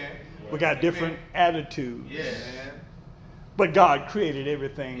 Amen. We got different attitudes. Yes. But God created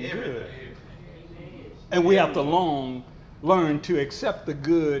everything good. And we have to learn to accept the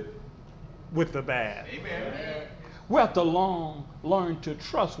good with the bad. Amen. We have to learn to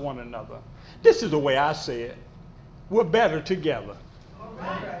trust one another. This is the way I say it. We're better together.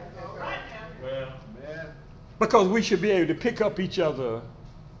 Because we should be able to pick up each other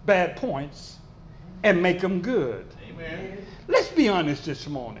bad points and make them good. Amen. Let's be honest this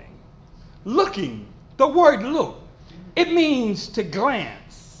morning. Looking, the word look, it means to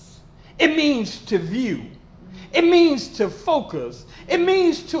glance. It means to view. It means to focus. It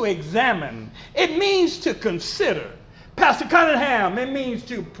means to examine. It means to consider. Pastor Cunningham, it means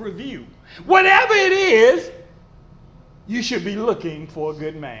to preview. Whatever it is, you should be looking for a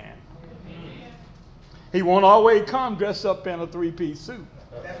good man. He won't always come dressed up in a three-piece suit.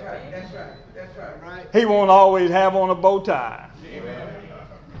 That's right, that's right, that's right. He won't always have on a bow tie. Amen.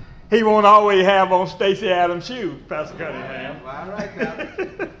 He won't always have on Stacey Adams shoes, Pastor Cunningham. All right,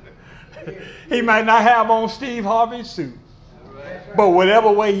 now. He might not have on Steve Harvey's suit. But whatever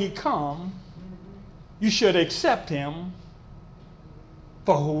way he come, you should accept him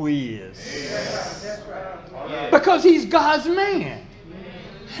for who he is. That's right. Because he's God's man.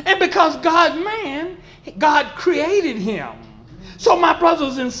 And because God's man, God created him. So my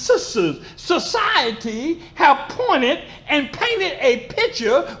brothers and sisters, society have pointed and painted a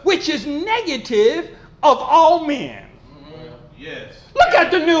picture which is negative of all men. Yes. Look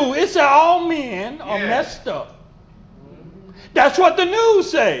at the news. It said all men are messed up. That's what the news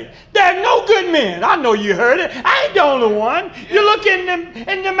say. There are no good men. I know you heard it. I ain't the only one. You look in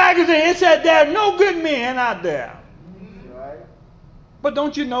the magazine, it said there are no good men out there. But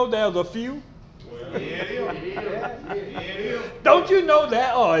don't you know there's a few? Don't you know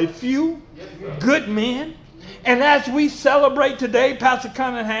there are a few good men? And as we celebrate today, Pastor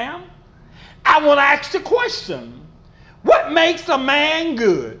Cunningham, I want to ask the question, what makes a man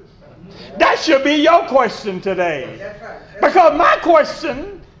good? That should be your question today. That's right. Because my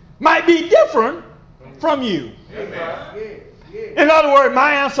question might be different from you. In other words,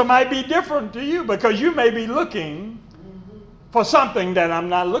 my answer might be different to you because you may be looking for something that I'm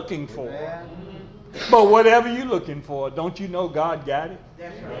not looking for. But whatever you're looking for, don't you know God got it?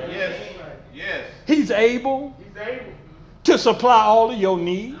 That's right. Yes. Yes. He's able to supply all of your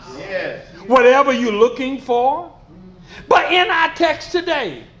needs. Yes. Whatever you're looking for. But in our text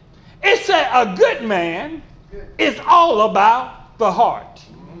today, it said a good man is all about the heart.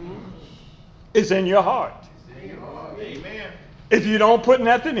 It's in your heart. Amen. If you don't put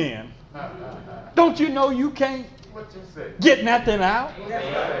nothing in, don't you know you can't get nothing out?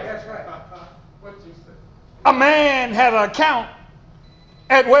 That's right. A man had an account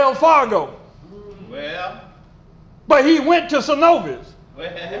at Wells Fargo, Well. but he went to Synovus. Well.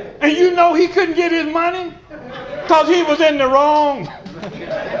 And you know he couldn't get his money because he was in the wrong.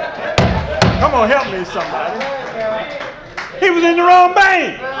 Come on, help me somebody. He was in the wrong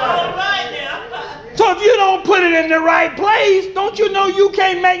bank. All right now. So if you don't put it in the right place, don't you know you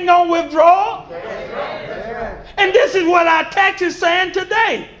can't make no withdrawal? And this is what our text is saying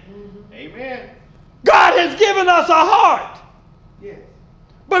today. Amen. God has given us a heart. Yes.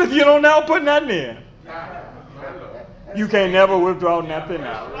 But if you don't ever put nothing in, you can't never withdraw nothing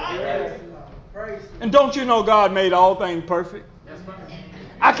out. Praise And don't you know God made all things perfect?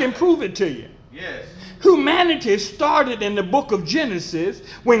 I can prove it to you. Yes. Humanity started in the book of Genesis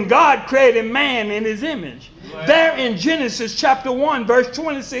when God created man in his image. There in Genesis chapter 1 verse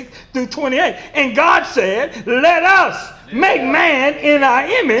 26 through 28. And God said, let us make man in our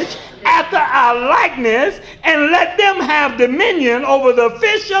image after our likeness, and let them have dominion over the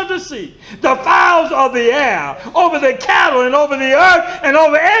fish of the sea, the fowls of the air, over the cattle, and over the earth, and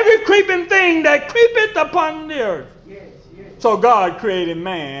over every creeping thing that creepeth upon the earth. So God created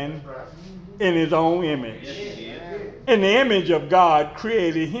man in his own image. In the image of God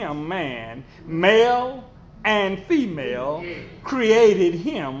created him man. Male and female created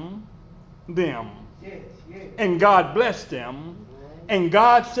him them. And God blessed them. And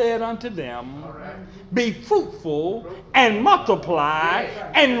God said unto them, be fruitful and multiply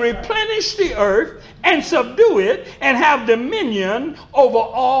and replenish the earth and subdue it and have dominion over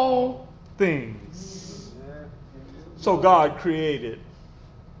all things. So God created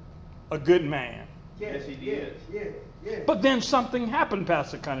a good man. Yes, he did. But then something happened,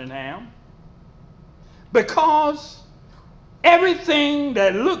 Pastor Cunningham. Because everything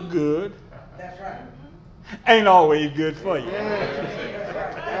that looked good ain't always good for you.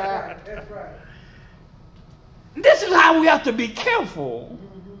 This is how we have to be careful.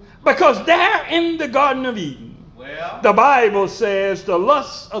 Because there in the Garden of Eden, the Bible says the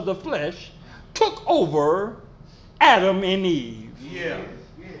lusts of the flesh took over Adam and Eve.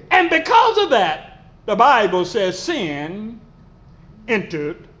 And because of that, the Bible says sin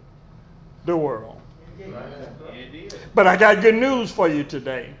entered the world. But I got good news for you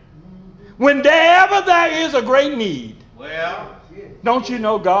today. Whenever there is a great need, don't you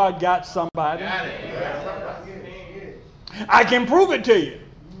know God got somebody? I can prove it to you.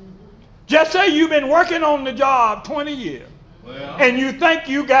 Just say you've been working on the job 20 years and you think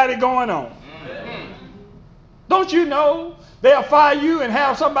you got it going on. Don't you know they'll fire you and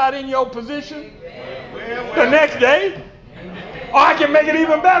have somebody in your position the next day? Or I can make it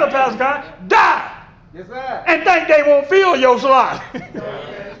even better, Pastor God. Die. And think they won't fill your slot.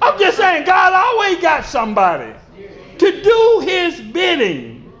 I'm just saying God always got somebody to do his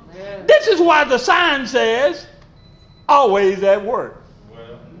bidding. This is why the sign says always at work.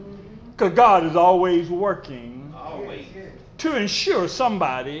 Because God is always working to ensure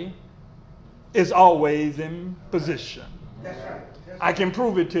somebody is always in position. I can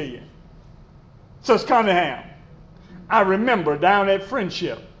prove it to you. Sister Cunningham, I remember down at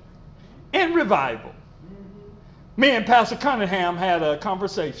Friendship in Revival, me and Pastor Cunningham had a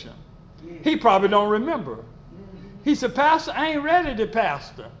conversation. He probably don't remember. He said, Pastor, I ain't ready to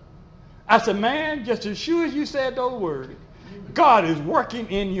pastor. I said, man, just as sure as you said those words, God is working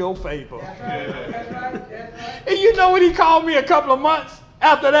in your favor. That's right. And you know what he called me a couple of months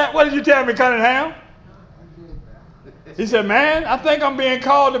after that? What did you tell me, Cunningham? He said, man, I think I'm being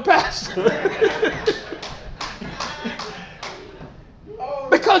called to pastor.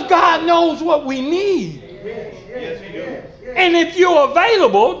 Because God knows what we need. And if you're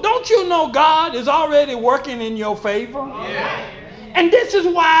available, don't you know God is already working in your favor? And this is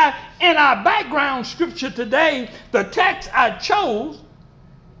why in our background scripture today, the text I chose,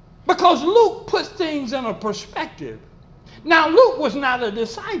 because Luke puts things in a perspective. Now, Luke was not a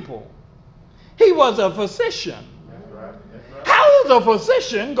disciple. He was a physician. How is a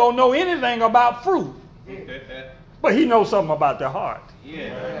physician going to know anything about fruit? But he knows something about the heart.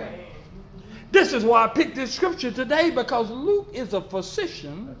 This is why I picked this scripture today, because Luke is a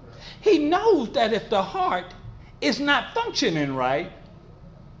physician. He knows that if the heart is not functioning right,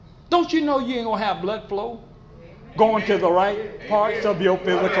 don't you know you ain't going to have blood flow going to the right parts of your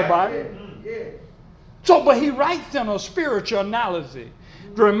physical body? So, but he writes in a spiritual analogy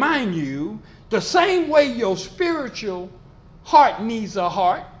to remind you the same way your spiritual heart needs a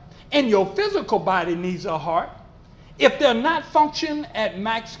heart and your physical body needs a heart. If they're not functioning at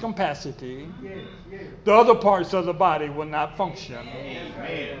max capacity, the other parts of the body will not function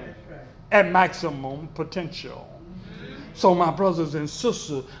at maximum potential. So my brothers and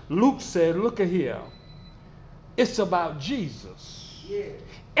sisters, Luke said, look at here. It's about Jesus.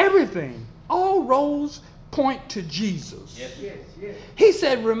 Everything, all roads point to Jesus. He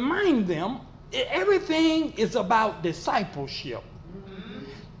said, remind them, everything is about discipleship.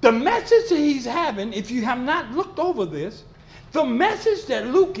 The message that he's having, if you have not looked over this, the message that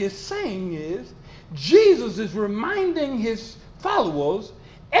Luke is saying is, Jesus is reminding his followers,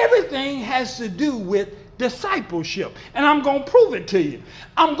 everything has to do with discipleship. And I'm going to prove it to you.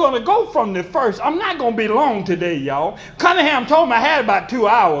 I'm going to go from the first. I'm not going to be long today, y'all. Cunningham told me I had about 2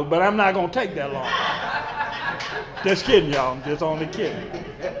 hours, but I'm not going to take that long. Just kidding, y'all. I'm just only kidding.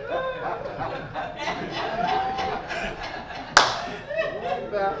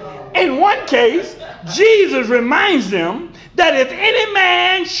 In one case, Jesus reminds them that if any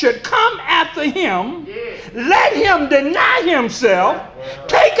man should come after him, let him deny himself,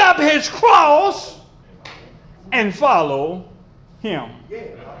 take up his cross, and follow him.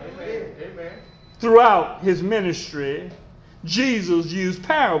 Throughout his ministry, Jesus used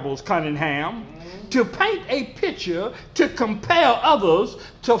parables, Cunningham, to paint a picture to compel others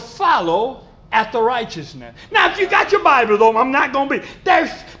to follow after righteousness. Now, if you got your Bible, though, I'm not going to be.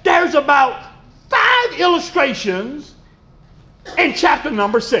 There's about 5 illustrations in chapter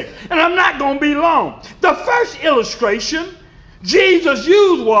number 6. And I'm not going to be long. The first illustration Jesus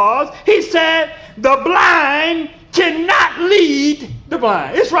used was, he said, the blind cannot lead the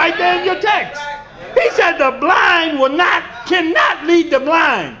blind. It's right there in your text. He He said the blind cannot lead the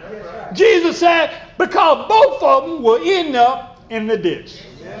blind. Jesus said, because both of them will end up in the ditch.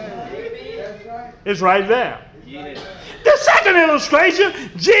 It's right there. The second illustration,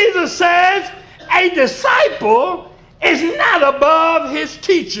 Jesus says, a disciple is not above his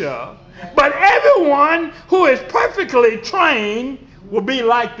teacher, but everyone who is perfectly trained will be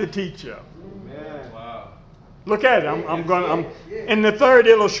like the teacher. Look at it. I'm in the third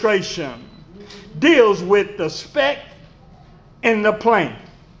illustration, deals with the speck and the plank.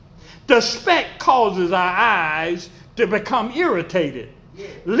 The speck causes our eyes to become irritated,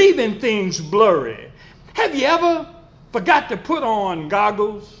 leaving things blurry. Have you ever forgot to put on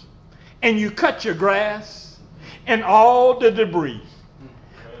goggles and you cut your grass and all the debris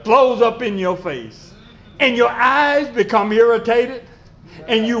blows up in your face and your eyes become irritated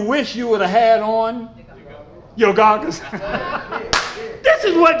and you wish you would have had on your goggles? This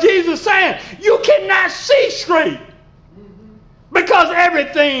is what Jesus is saying. You cannot see straight because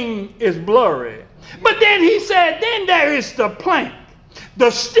everything is blurry. But then he said, then there is the plank, the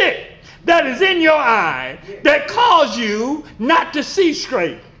stick that is in your eye that cause you not to see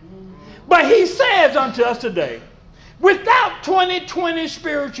straight. But he says unto us today, without 20/20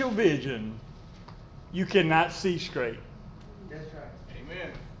 spiritual vision, you cannot see straight. That's right.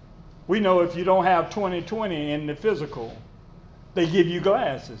 Amen. We know if you don't have 20/20 in the physical, they give you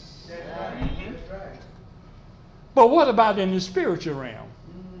glasses. That's right. That's right. But what about in the spiritual realm?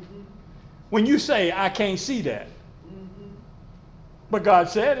 When you say, I can't see that, but God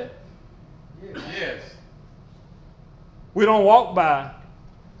said it. Yes. We don't walk by.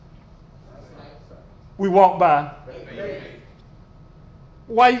 We walk by.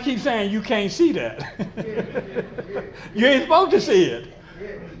 Why you keep saying you can't see that? You ain't supposed to see it.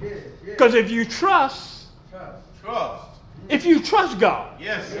 Because if you trust, Trust. if you trust God,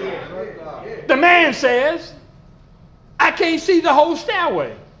 Yes, sir. the man says, I can't see the whole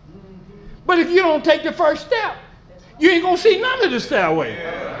stairway. But if you don't take the first step, you ain't going to see none of the stairway.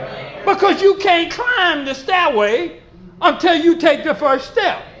 Because you can't climb the stairway until you take the first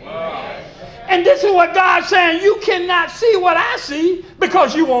step. And this is what God's saying. You cannot see what I see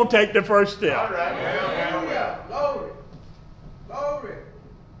because you won't take the first step. Glory. Glory.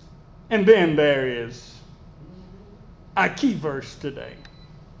 And then there is our key verse today.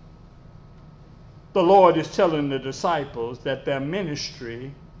 The Lord is telling the disciples that their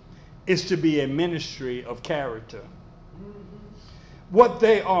ministry is to be a ministry of character. What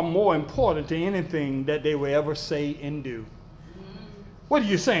they are more important to anything that they will ever say and do. What are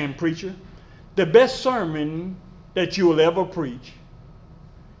you saying, preacher? The best sermon that you will ever preach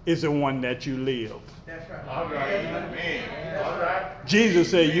is the one that you live. That's right. All right. Amen. All right. Jesus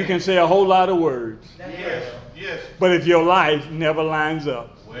said you can say a whole lot of words, Yes. Yes. but if your life never lines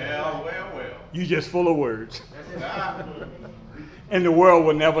up, Well. you're just full of words. Ah, And the world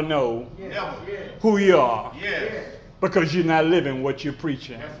will never know Never. who you are Yes. because you're not living what you're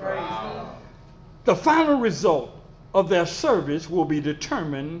preaching. Wow. The final result of their service will be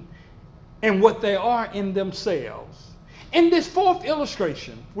determined in what they are in themselves. In this fourth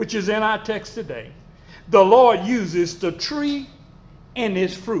illustration, which is in our text today, the Lord uses the tree and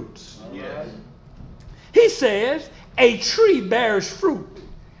its fruits. Yes. He says a tree bears fruit,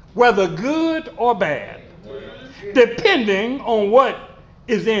 whether good or bad, depending on what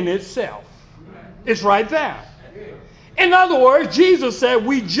is in itself. It's right there. In other words, Jesus said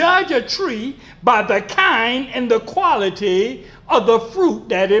we judge a tree by the kind and the quality of the fruit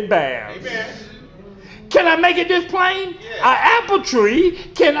that it bears. Amen. Can I make it this plain? Yes. An apple tree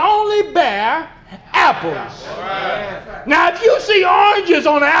can only bear apples. All right. Now, if you see oranges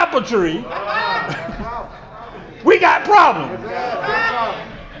on an apple tree, we got problems.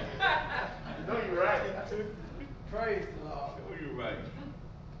 Praise the Lord. You're right.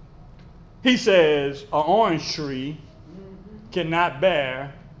 He says an orange tree cannot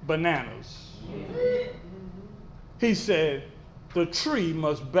bear bananas. He said the tree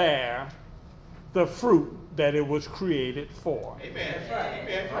must bear the fruit that it was created for. Amen. That's right.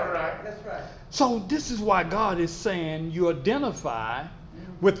 Amen. All right. That's right. So this is why God is saying you identify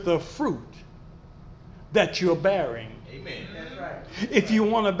with the fruit that you're bearing. Amen. That's right. If you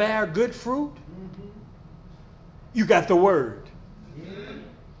want to bear good fruit, you got the word.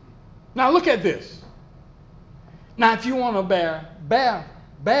 Now look at this. Now if you want to bear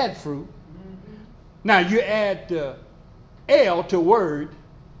bad fruit, now you add the L to word,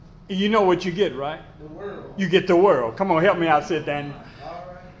 and you know what you get, right? The world. You get the world. Come on, help me out, sit down. All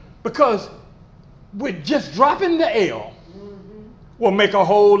right. Because with just dropping the L will make a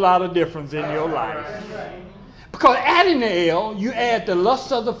whole lot of difference in your life. That's right. Because adding the L, you add the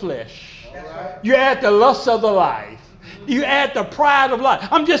lust of the flesh, You add the lust of the life. You add the pride of life.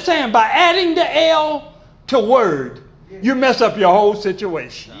 I'm just saying, by adding the L to word, you mess up your whole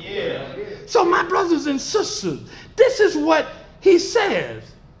situation. Yeah. So my brothers and sisters, this is what he says.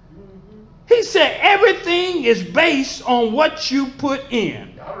 He said everything is based on what you put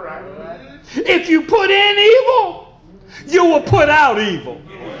in. All right. If you put in evil, you will put out evil.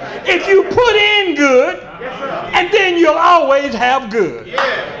 If you put in good, and then you'll always have good.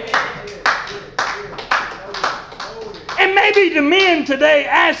 And maybe the men today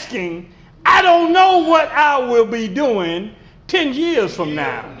asking, I don't know what I will be doing 10 years from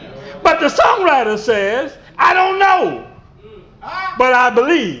now. But the songwriter says, I don't know, but I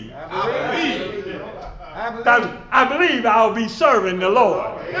believe. I believe I'll be serving the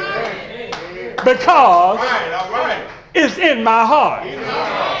Lord. Because it's in my heart.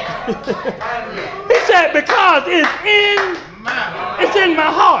 He said, because it's in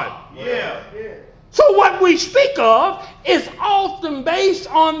my heart. So what we speak of is often based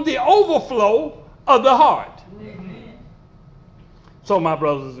on the overflow of the heart. So my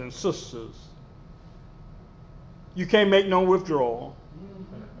brothers and sisters, you can't make no withdrawal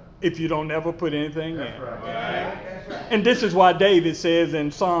if you don't ever put anything in. And this is why David says in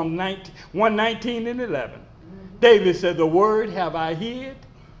Psalm 119 and 11, David said, the word have I hid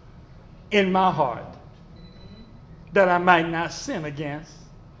in my heart, that I might not sin against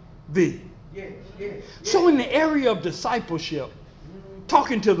thee. So in the area of discipleship,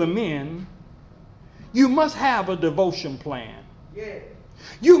 talking to the men, you must have a devotion plan.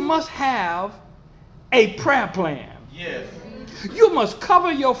 You must have a prayer plan. You must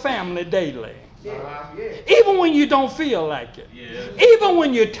cover your family daily. Even when you don't feel like it. Even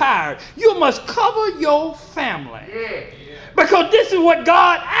when you're tired, you must cover your family. Because this is what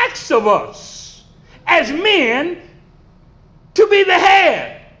God asks of us as men, to be the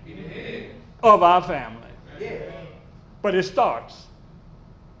head of our family. But it starts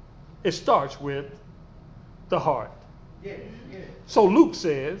with the heart. So Luke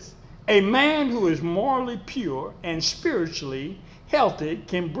says, a man who is morally pure and spiritually healthy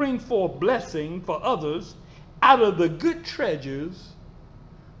can bring forth blessing for others out of the good treasures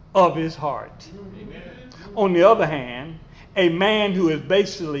of his heart. On the other hand, a man who is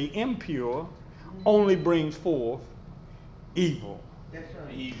basically impure only brings forth evil.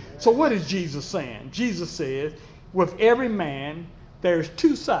 So what is Jesus saying? Jesus says, with every man, there's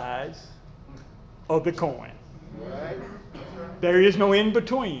two sides of the coin. There is no in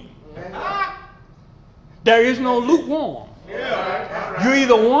between. There is no lukewarm. You're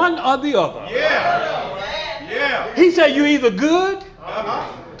either one or the other. He said you're either good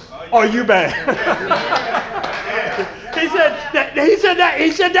or you bad. He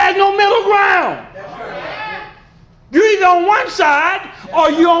said there's no middle ground. You're either on one side or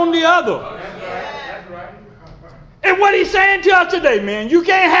you're on the other. And what he's saying to us today, man, you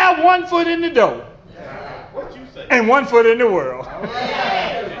can't have one foot in the door and one foot in the world.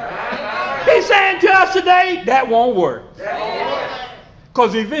 He's saying to us today, that won't work.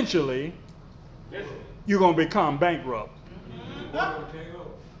 Because eventually, you're going to become bankrupt.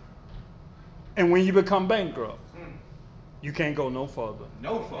 And when you become bankrupt, you can't go no further.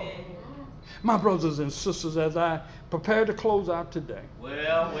 My brothers and sisters, as I prepare to close out today,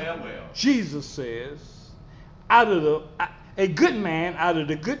 Jesus says, a good man out of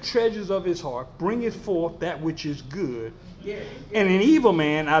the good treasures of his heart bringeth forth that which is good. And an evil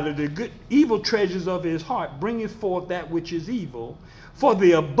man out of the good evil treasures of his heart bringeth forth that which is evil. For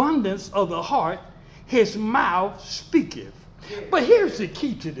the abundance of the heart his mouth speaketh. But here's the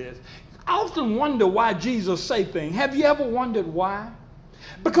key to this. I often wonder why Jesus say things. Have you ever wondered why?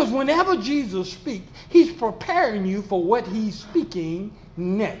 Because whenever Jesus speaks, he's preparing you for what he's speaking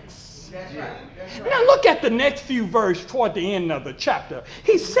next. That's right. Now look at the next few verses toward the end of the chapter.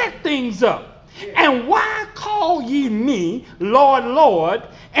 He set things up. And why call ye me Lord, Lord,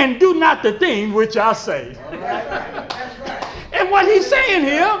 and do not the things which I say? And what he's saying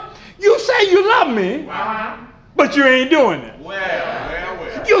here, you say you love me, but you ain't doing it.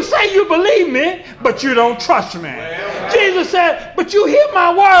 You say you believe me, but you don't trust me. Jesus said, but you hear my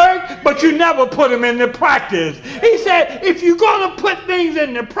word, but you never put them into practice. He said, if you're going to put things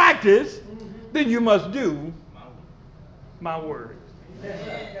into practice, then you must do my word.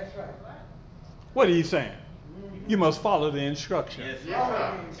 That's right. What are you saying? You must follow the instructions.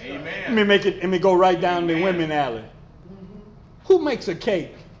 Amen. Let me go right down the women alley. Who makes a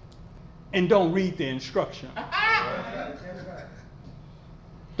cake and don't read the instruction?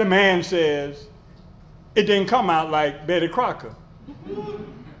 The man says, it didn't come out like Betty Crocker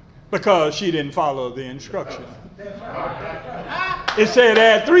because she didn't follow the instruction. It said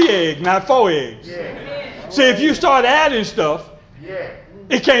add 3 eggs, not 4 eggs. Yeah. See, if you start adding stuff, Yeah.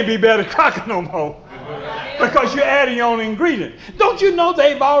 it can't be Betty Crocker no more. Because you're adding your own ingredient. Don't you know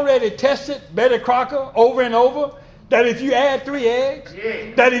they've already tested Betty Crocker over and over? That if you add 3 eggs,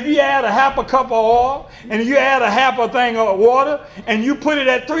 Yeah. that if you add a half a cup of oil, and you add a half a thing of water, and you put it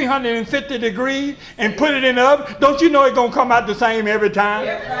at 350 degrees, and put it in the oven, don't you know it's going to come out the same every time?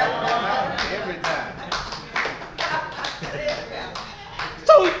 Every time.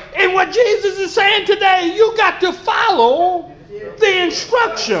 So, and what Jesus is saying today, you got to follow the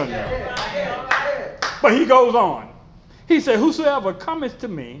instruction. But he goes on. He said, whosoever cometh to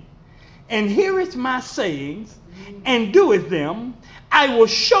me and heareth my sayings and doeth them, I will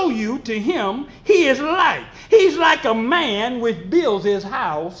show you to him he is like. He's like a man which builds his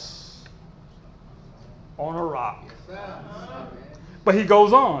house on a rock. But he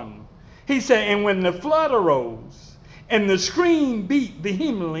goes on. He said, and when the flood arose and the stream beat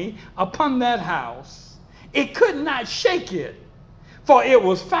vehemently upon that house, it could not shake it, for it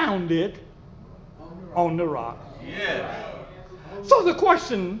was founded on the rock. Yeah. So the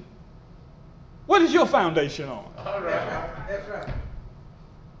question, what is your foundation on? All right. That's right.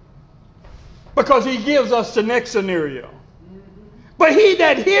 Because he gives us the next scenario. But he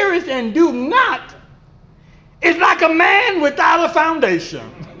that heareth and do not is like a man without a foundation.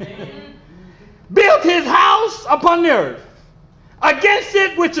 Built his house upon the earth. Against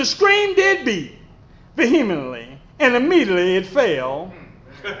it which the stream did beat vehemently, and immediately it fell.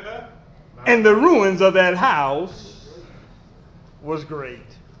 And the ruins of that house was great.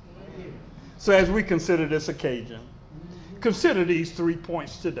 So as we consider this occasion, consider these 3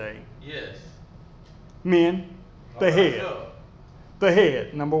 points today. Yes. Men, the head. The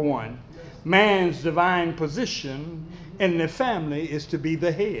head, number 1. Man's divine position in the family is to be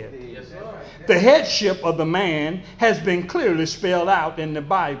the head. Yes, sir. The headship of the man has been clearly spelled out in the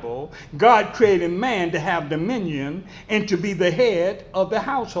Bible. God created man to have dominion and to be the head of the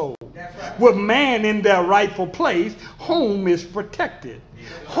household. With man in their rightful place, home is protected.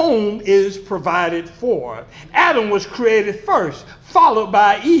 Home is provided for. Adam was created first, followed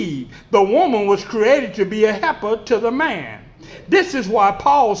by Eve. The woman was created to be a helper to the man. This is why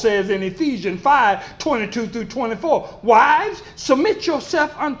Paul says in Ephesians 5:22-24, wives, submit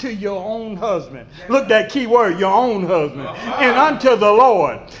yourself unto your own husband. Look, that key word, your own husband. And unto the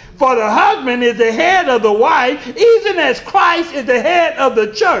Lord. For the husband is the head of the wife, even as Christ is the head of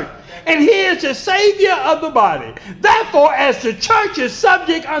the church. And he is the Savior of the body. Therefore, as the church is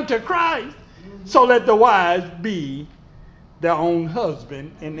subject unto Christ, so let the wives be their own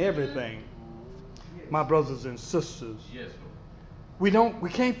husband in everything. My brothers and sisters, Yes, we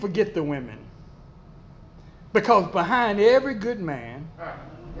can't forget the women. Because behind every good man,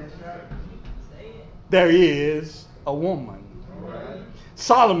 there is a woman.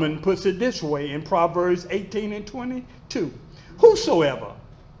 Solomon puts it this way in Proverbs 18:22. Whosoever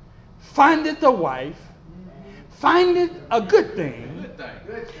findeth a wife, findeth a good thing,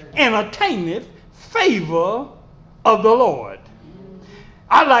 and attaineth favor of the Lord.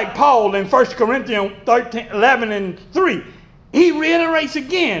 I like Paul in 1 Corinthians 11:3. He reiterates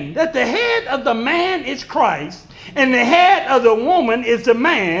again that the head of the man is Christ, and the head of the woman is the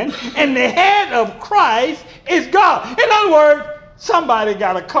man, and the head of Christ is God. In other words, somebody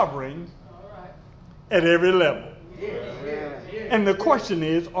got a covering at every level. And the question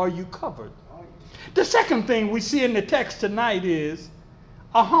is, are you covered? The second thing we see in the text tonight is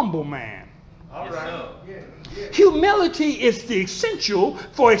a humble man. All right. Humility is the essential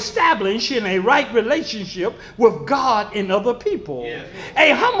for establishing a right relationship with God and other people. Yes.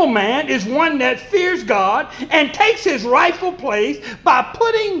 A humble man is one that fears God and takes his rightful place by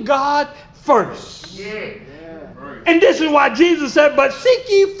putting God first. Yeah. And this is why Jesus said, but seek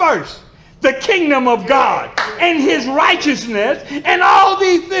ye first the kingdom of God and his righteousness, and all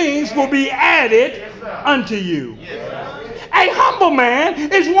these things will be added unto you. A humble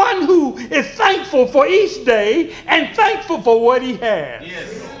man is one who is thankful for each day and thankful for what he has.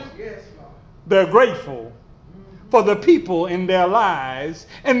 They're grateful for the people in their lives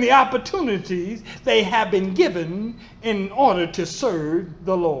and the opportunities they have been given in order to serve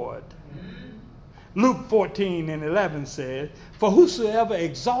the Lord. Luke 14:11 says, for whosoever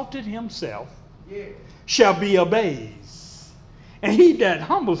exalted himself shall be abased, and he that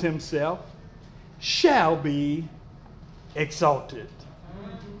humbles himself shall be exalted.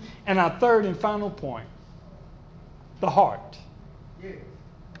 And our third and final point, the heart.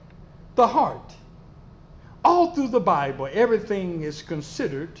 The heart. All through the Bible, everything is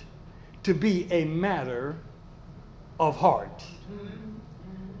considered to be a matter of heart.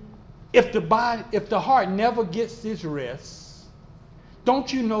 If the heart never gets its rest,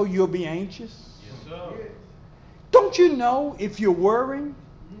 don't you know you'll be anxious? Yes, sir. Don't you know if you're worrying,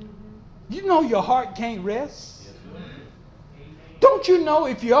 you know your heart can't rest? Yes, sir. Don't you know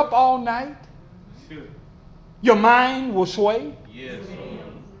if you're up all night, Sure. your mind will sway? Yes, sir.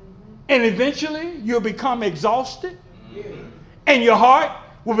 And eventually you'll become exhausted? And your heart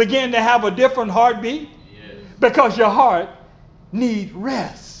will begin to have a different heartbeat? Yes. Because your heart needs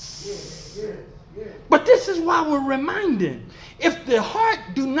rest. But this is why we're reminded. If the heart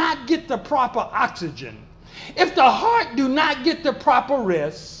do not get the proper oxygen, if the heart do not get the proper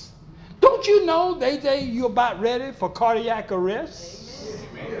rest, don't you know they say you're about ready for cardiac arrest?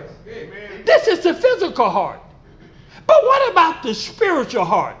 Amen. Amen. This is the physical heart. But what about the spiritual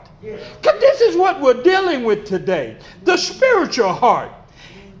heart? Because this is what we're dealing with today. The spiritual heart.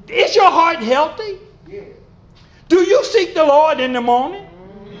 Is your heart healthy? Do you seek the Lord in the morning?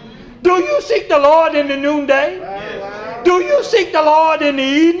 Do you seek the Lord in the noonday? Yes. Do you seek the Lord in the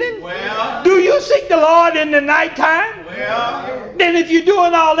evening? Well. Do you seek the Lord in the nighttime? Well. Then if you're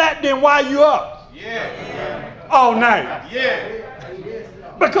doing all that, then why are you up Yeah. all night? Yeah.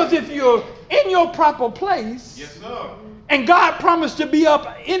 Because if you're in your proper place, Yes, sir. and God promised to be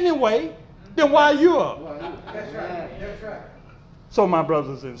up anyway, then why are you up? That's right. That's right. So my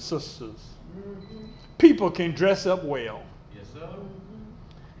brothers and sisters, people can dress up well, Yes, sir.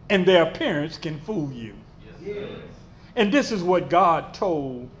 and their appearance can fool you. Yes, sir. And this is what God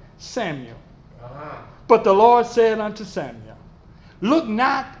told Samuel. But the Lord said unto Samuel, look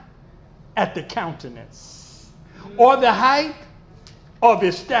not at the countenance, or the height of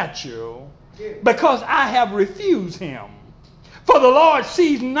his stature, because I have refused him. For the Lord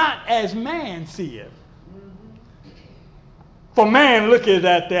sees not as man seeth. For man looketh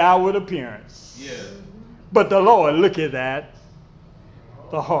at the outward appearance, Yes. but the Lord looketh at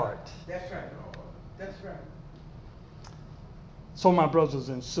the heart. That's right. That's right. So my brothers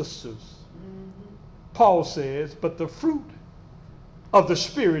and sisters, Paul says, but the fruit of the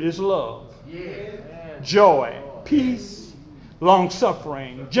Spirit is love, joy, peace,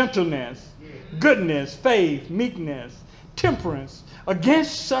 long-suffering, gentleness, goodness, faith, meekness, temperance.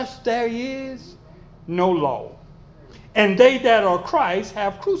 Against such there is no law. And they that are Christ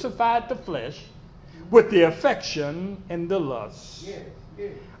have crucified the flesh with the affection and the lust.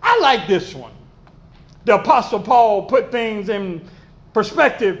 I like this one. The Apostle Paul put things in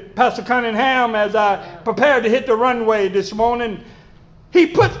perspective. Pastor Cunningham, as I prepared to hit the runway this morning, he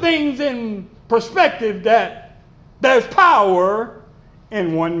put things in perspective that there's power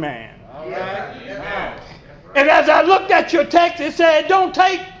in one man. All right. Amen. And as I looked at your text, it said, don't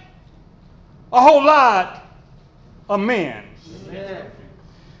take a whole lot of men.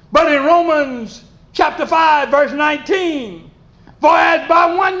 But in Romans chapter 5, verse 19, for as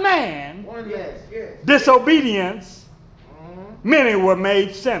by one man, disobedience, many were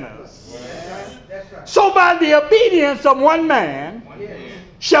made sinners. That's right. So by the obedience of one man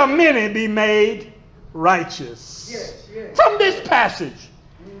shall many be made righteous. Yes. From this passage,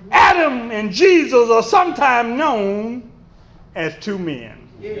 Adam and Jesus are sometimes known as two men.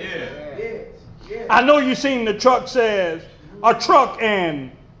 Yeah. I know you've seen the truck says, a truck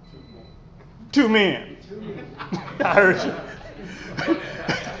and two men. I heard you.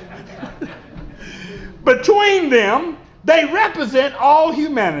 Between them, they represent all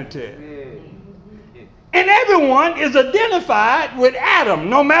humanity. And everyone is identified with Adam,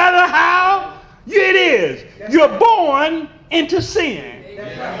 no matter how it is. You're born into sin.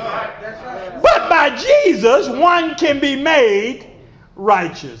 That's right. That's right. But by Jesus, one can be made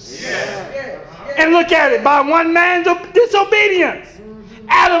righteous. Yes. And look at it, by one man's disobedience,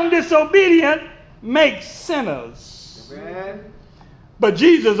 Adam disobedient makes sinners. But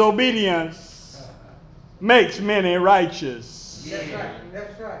Jesus' obedience makes many righteous. That's right.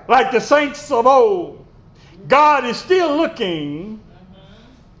 That's right. Like the saints of old, God is still looking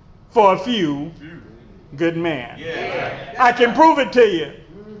for a few good men. Yeah. I can prove it to you.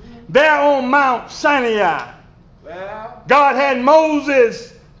 There on Mount Sinai, God had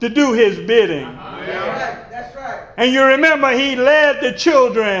Moses to do his bidding. That's right. And you remember he led the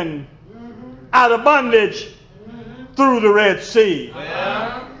children out of bondage through the Red Sea.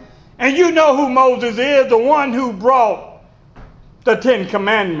 And you know who Moses is, the one who brought the Ten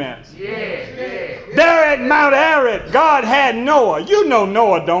Commandments. There at Mount Ararat, God had Noah. You know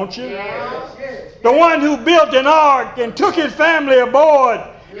Noah, don't you? The one who built an ark and took his family aboard,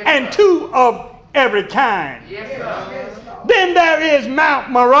 and two of every kind. Then there is Mount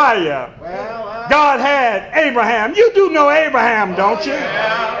Moriah. God had Abraham. You do know Abraham, don't you?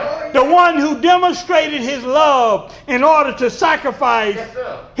 The one who demonstrated his love in order to sacrifice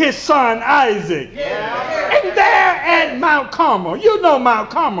his son Isaac. And there at Mount Carmel, you know Mount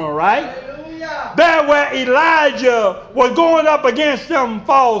Carmel, right? There where Elijah was going up against them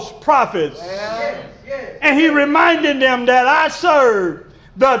false prophets. And he reminded them that I serve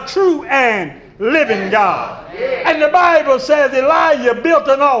the true and living God. And the Bible says Elijah built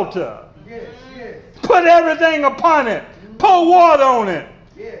an altar. Put everything upon it. Pour water on it.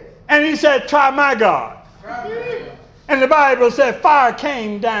 And he said, try my God. And the Bible said fire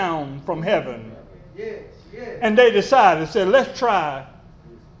came down from heaven. And they decided, said, let's try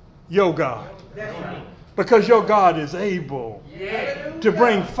your God. Because your God is able to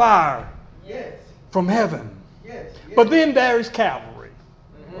bring fire from heaven. But then there is Calvary.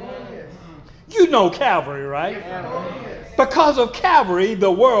 You know Calvary, right? Because of Calvary,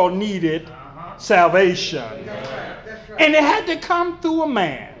 the world needed salvation. And it had to come through a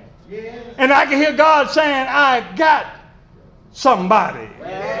man. And I can hear God saying, I got somebody.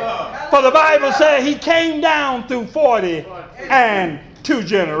 For the Bible said he came down through 40 and 2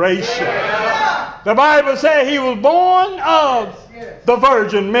 generations. The Bible said he was born of the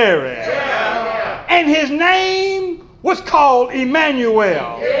Virgin Mary. And his name was called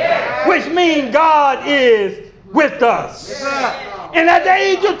Emmanuel, which means God is with us. And at the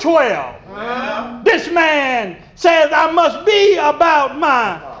age of 12, this man says, I must be about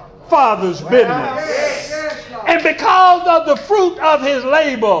my Father's business. And because of the fruit of his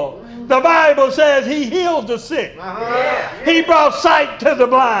labor, the Bible says he healed the sick. He brought sight to the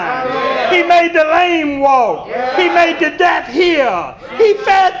blind. He made the lame walk. He made the deaf hear. He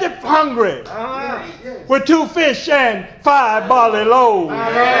fed the hungry with 2 fish and 5 barley loaves.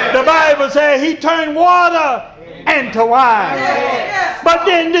 The Bible says he turned water into wine. But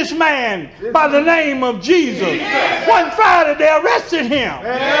then this man by the name of Jesus, one Friday they arrested him,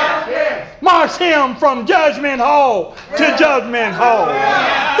 marched him from judgment hall to judgment hall.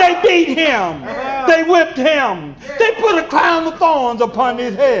 They beat him, they whipped him, they put a crown of thorns upon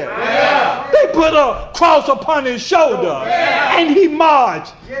his head, they put a cross upon his shoulder, and he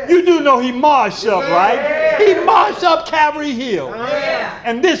marched. You do know he marched up, right? He marched up Calvary Hill.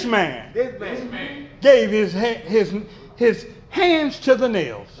 And this man gave his hands to the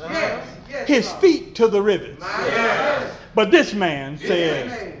nails, his feet to the rivets. But this man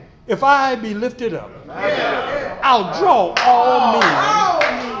says, if I be lifted up, I'll draw all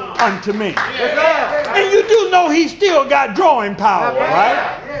men unto me. And you do know he still got drawing power,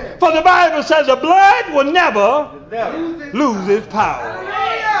 right? For the Bible says the blood will never lose its power.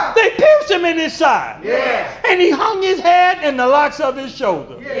 They pierced him in his side. And he hung his head in the locks of his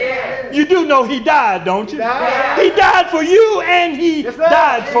shoulder. You do know he died, don't you? He died for you and he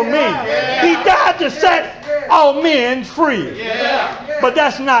died for me. He died to set all men free. But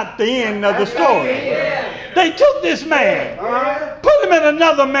that's not the end of the story. They took this man, put him in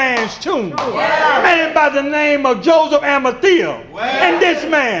another man's tomb, a man by the name of Joseph Arimathea. And this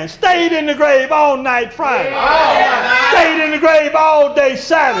man stayed in the grave all night Friday, stayed in the grave all day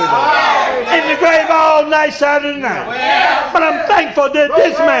Saturday, in the grave all night Saturday night. But I'm thankful that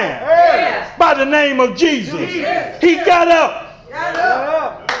this man, by the name of Jesus, he got up.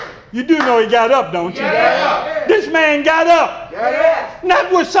 You do know he got up, don't you? This man got up,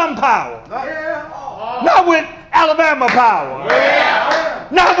 not with some power, not with Alabama power,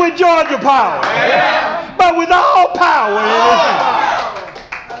 not with Georgia power, but with all power in his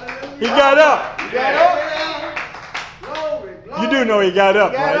hand. He got up. You do know he got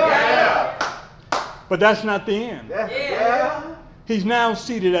up, right? But that's not the end. He's now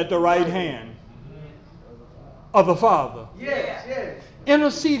seated at the right hand of the Father,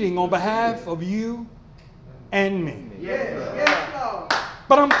 interceding on behalf of you and me.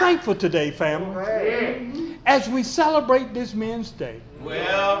 But I'm thankful today, family, as we celebrate this Men's Day.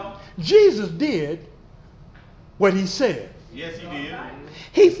 Jesus did what he said. Yes, he did.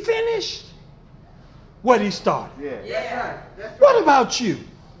 He finished what he started. What about you?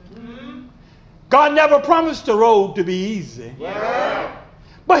 God never promised the road to be easy,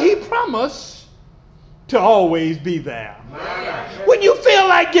 but he promised to always be there. When you feel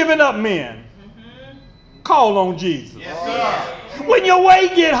like giving up, men, call on Jesus. When your way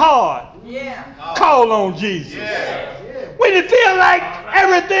get hard, call on Jesus. When you feel like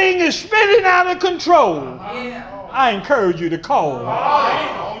everything is spinning out of control, I encourage you to call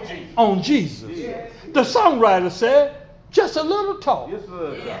on Jesus. The songwriter said, just a little talk.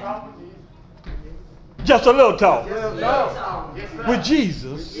 Just a little talk with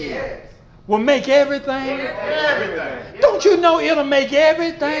Jesus will make everything. Don't you know it'll make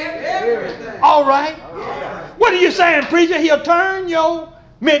everything all right? What are you saying, preacher? He'll turn your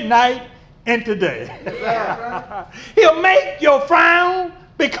midnight into day. He'll make your frown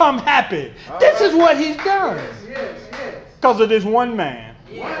become happy. This is what he's done. Yes, yes. Because of this one man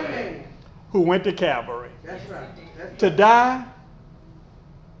One man. who went to Calvary That's right. That's to die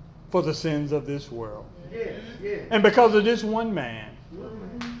for the sins of this world. yes, yes. And because of this one man,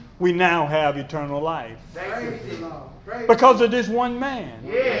 we now have eternal life. Praise the Lord. Praise Because of this one man,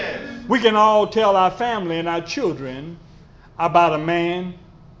 Yes. we can all tell our family and our children about a man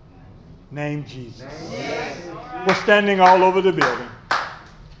named Jesus. We're standing all over the building.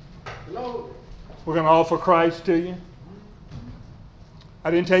 the Lord. We're going to offer Christ to you. I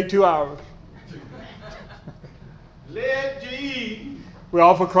didn't take 2 hours. Let Jesus We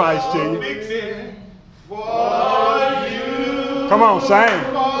offer Christ to you. fix it for you. Come on,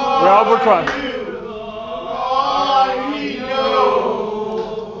 sing. We offer Christ. Lord, He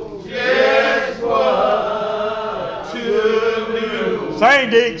knows just what to do. Sing,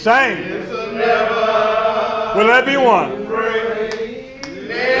 Dick, sing. Will there be one?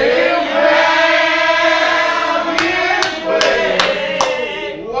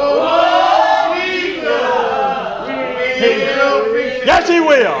 Yes, he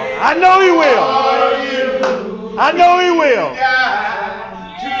will. I know he will. I know he will.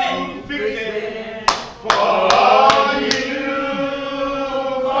 To fix it for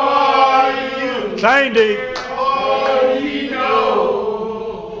you. Sing, Dick. Oh, He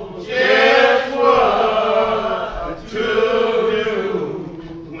knows just what to do.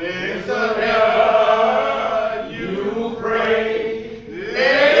 Whensoever you pray,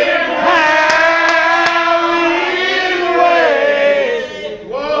 let Him Have his way.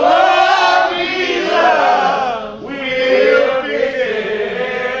 what we love will fix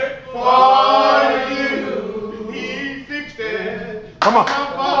it for you. He fixed it. Come on.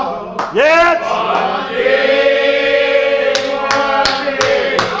 Yes.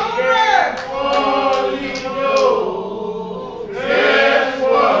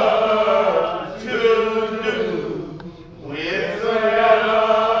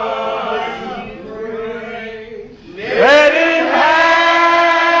 Let him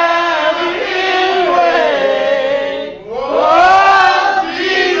have his way. What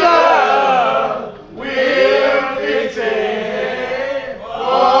we love will fix it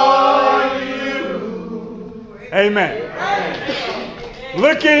for you. Amen.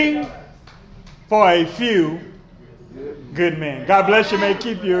 Looking for a few good men. God bless you. May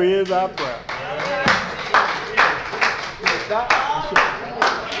keep your ears our prayer.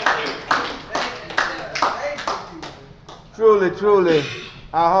 Truly, truly,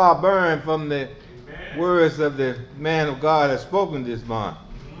 our heart burned from the words of the man of God that spoken this morning.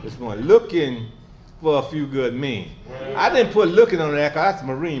 Looking for a few good men. I didn't put looking on that because that's a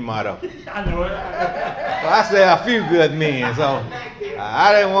Marine motto. I know it. Well, I said a few good men, so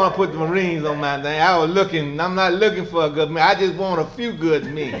I didn't want to put the Marines on my thing. I'm not looking for a good man. I just want a few good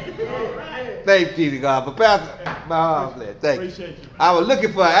men. Thank you to God. But Pastor, thank you. Appreciate you. I was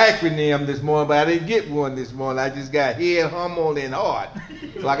looking for an acronym this morning, but I didn't get one this morning. I just got head, humble, and heart.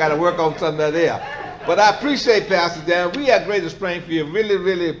 So I got to work on something there. But I appreciate Pastor Dan. We at Greater Springfield really,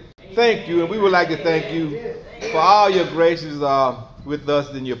 really thank you, and we would like to thank you for all your graces with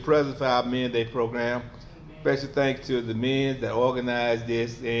us in your presence for our Men Day program. Special thanks to the men that organized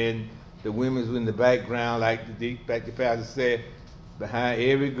this and the women who in the background, like the pastor said, behind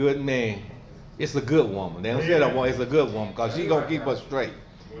every good man. It's a good woman. They don't say that one. It's a good woman because she's gonna keep us straight.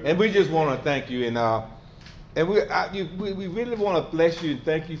 And we just want to thank you, and we really want to bless you and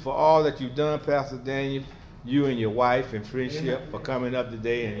thank you for all that you've done, Pastor Daniel. You and your wife and friendship for coming up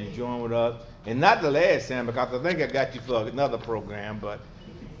today and enjoying with us. And not the last time because I think I got you for another program, but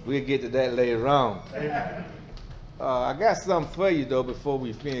we'll get to that later on. I got something for you though before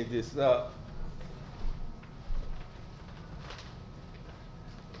we finish this up.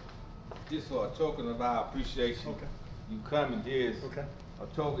 Just for a token of our appreciation. Okay. You coming here is Okay. a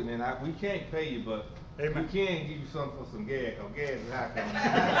token, and we can't pay you, but Amen. we can give you something for some gas, because gas is high coming.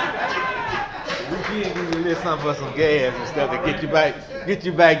 We can give you a little something for some gas and stuff to get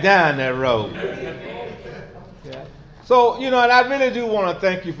you back down that road. Yeah. So, and I really do want to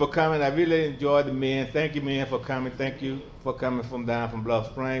thank you for coming. I really enjoyed the men. Thank you, men, for coming. Thank you for coming from Bluff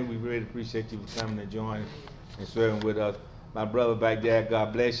Spring. We really appreciate you for coming and joining and serving with us. My brother back there,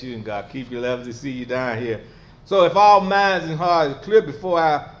 God bless you and God keep you. Love to see you down here. So if all minds and hearts are clear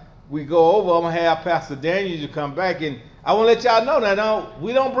before we go over, I'm going to have Pastor Daniel to come back. And I want to let y'all know that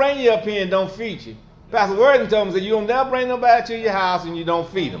we don't bring you up here and don't feed you. Pastor Worden told me that you don't never bring nobody to your house and you don't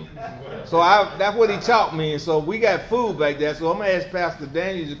feed them. So that's what he taught me. And so we got food back there. So I'm going to ask Pastor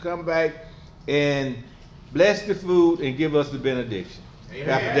Daniel to come back and bless the food and give us the benediction.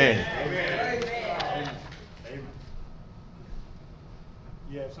 Pastor Daniel.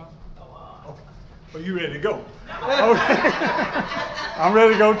 You have something? Okay. Well, you ready to go? Okay. I'm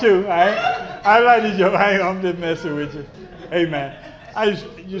ready to go too. I like to joke. I'm just messing with you. Amen. I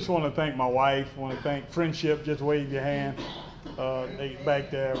just want to thank my wife. Want to thank Friendship. Just wave your hand. They back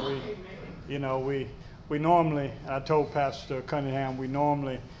there. We normally. I told Pastor Cunningham we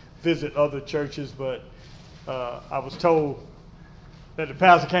normally visit other churches, but I was told that the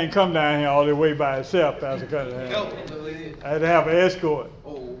pastor can't come down here all the way by himself, Pastor Cunningham. I had to have an escort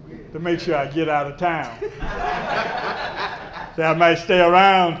to make sure I get out of town. So I might stay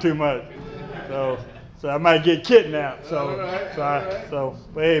around too much. So I might get kidnapped. But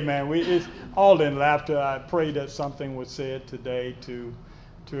hey man, it's all in laughter. I pray that something was said today to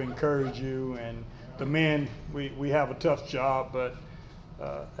encourage you. And the men, we have a tough job, but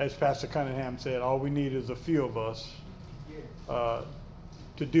as Pastor Cunningham said, all we need is a few of us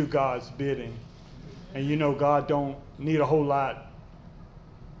to do God's bidding. And you know God don't need a whole lot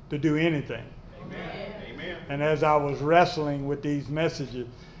to do anything. Amen. And as I was wrestling with these messages,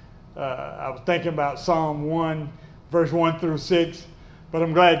 I was thinking about Psalm 1, verse 1 through 6, but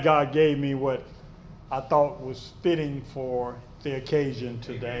I'm glad God gave me what I thought was fitting for the occasion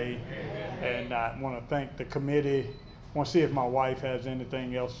today. And I want to thank the committee. I want to see if my wife has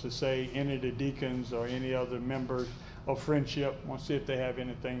anything else to say, any of the deacons or any other members of Friendship. I want to see if they have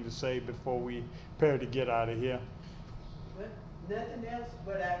anything to say before we prepare to get out of here. Well, nothing else,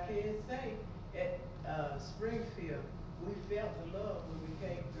 but I can say at Springfield, we felt the love when we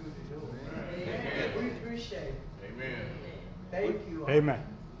came through the door. Amen. We appreciate it. Amen. Thank you all. Amen.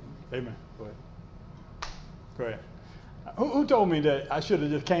 Amen. Go ahead. Go ahead. Who told me that I should have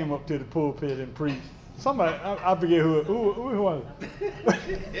just came up to the pulpit and preached? Somebody, I forget who was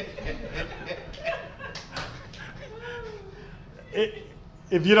it.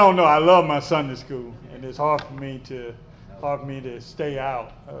 If you don't know, I love my Sunday school, and it's hard for me to stay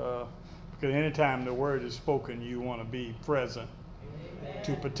out because anytime the word is spoken, you want to be present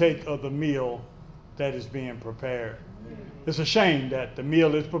to partake of the meal that is being prepared. It's a shame that the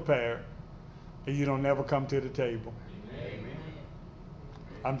meal is prepared and you don't never come to the table.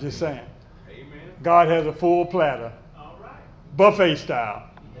 I'm just saying. God has a full platter, buffet style.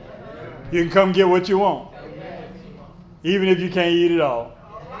 You can come get what you want, even if you can't eat it all.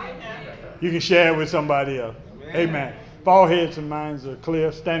 You can share it with somebody else. Amen. If all heads and minds are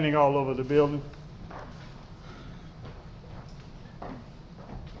clear, standing all over the building,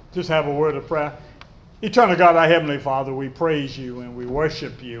 just have a word of prayer. Eternal God, our Heavenly Father, we praise you and we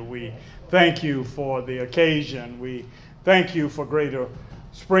worship you. We thank you for the occasion. We thank you for Greater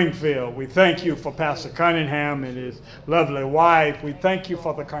Springfield. We thank you for Pastor Cunningham and his lovely wife. We thank you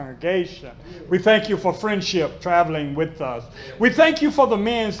for the congregation. We thank you for Friendship traveling with us. We thank you for the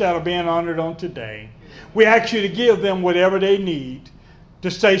men that are being honored on today. We ask you to give them whatever they need to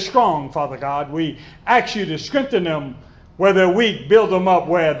stay strong, Father God. We ask you to strengthen them where they're weak, build them up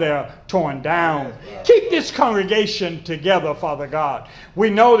where they're torn down. Keep this congregation together, Father God.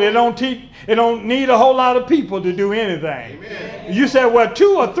 We know they don't need a whole lot of people to do anything. Amen. You said, where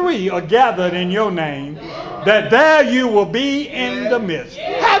 2 or 3 are gathered in your name, that there you will be in the midst.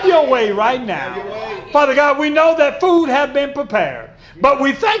 Have your way right now. Father God, we know that food have been prepared, but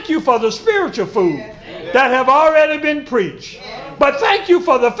we thank you for the spiritual food that have already been preached. But thank you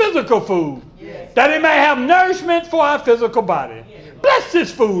for the physical food, that it may have nourishment for our physical body. Bless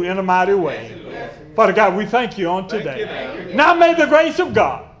this food in a mighty way. Father God, we thank you on today. Now may the grace of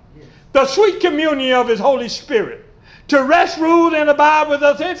God, the sweet communion of his Holy Spirit, to rest, rule, and abide with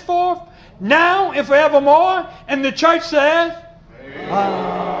us henceforth, now and forevermore. And the church says,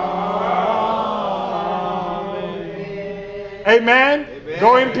 Amen. Amen.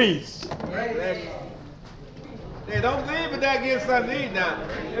 Go in peace. Hey, don't leave without getting something to eat now.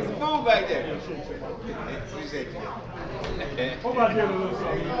 There's some food back there. Appreciate you. Hope I get a little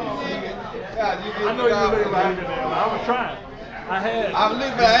something. I know you were looking like it there. I was trying. I was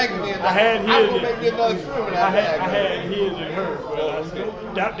looking for Agony. I had his. I had his and hers. Well, I said,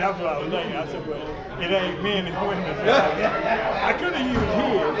 that's what I was thinking. I said, well, it ain't men and women. I could have used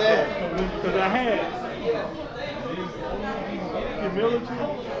his because I had humility,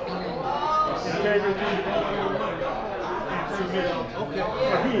 integrity, and submission for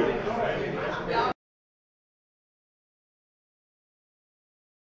his.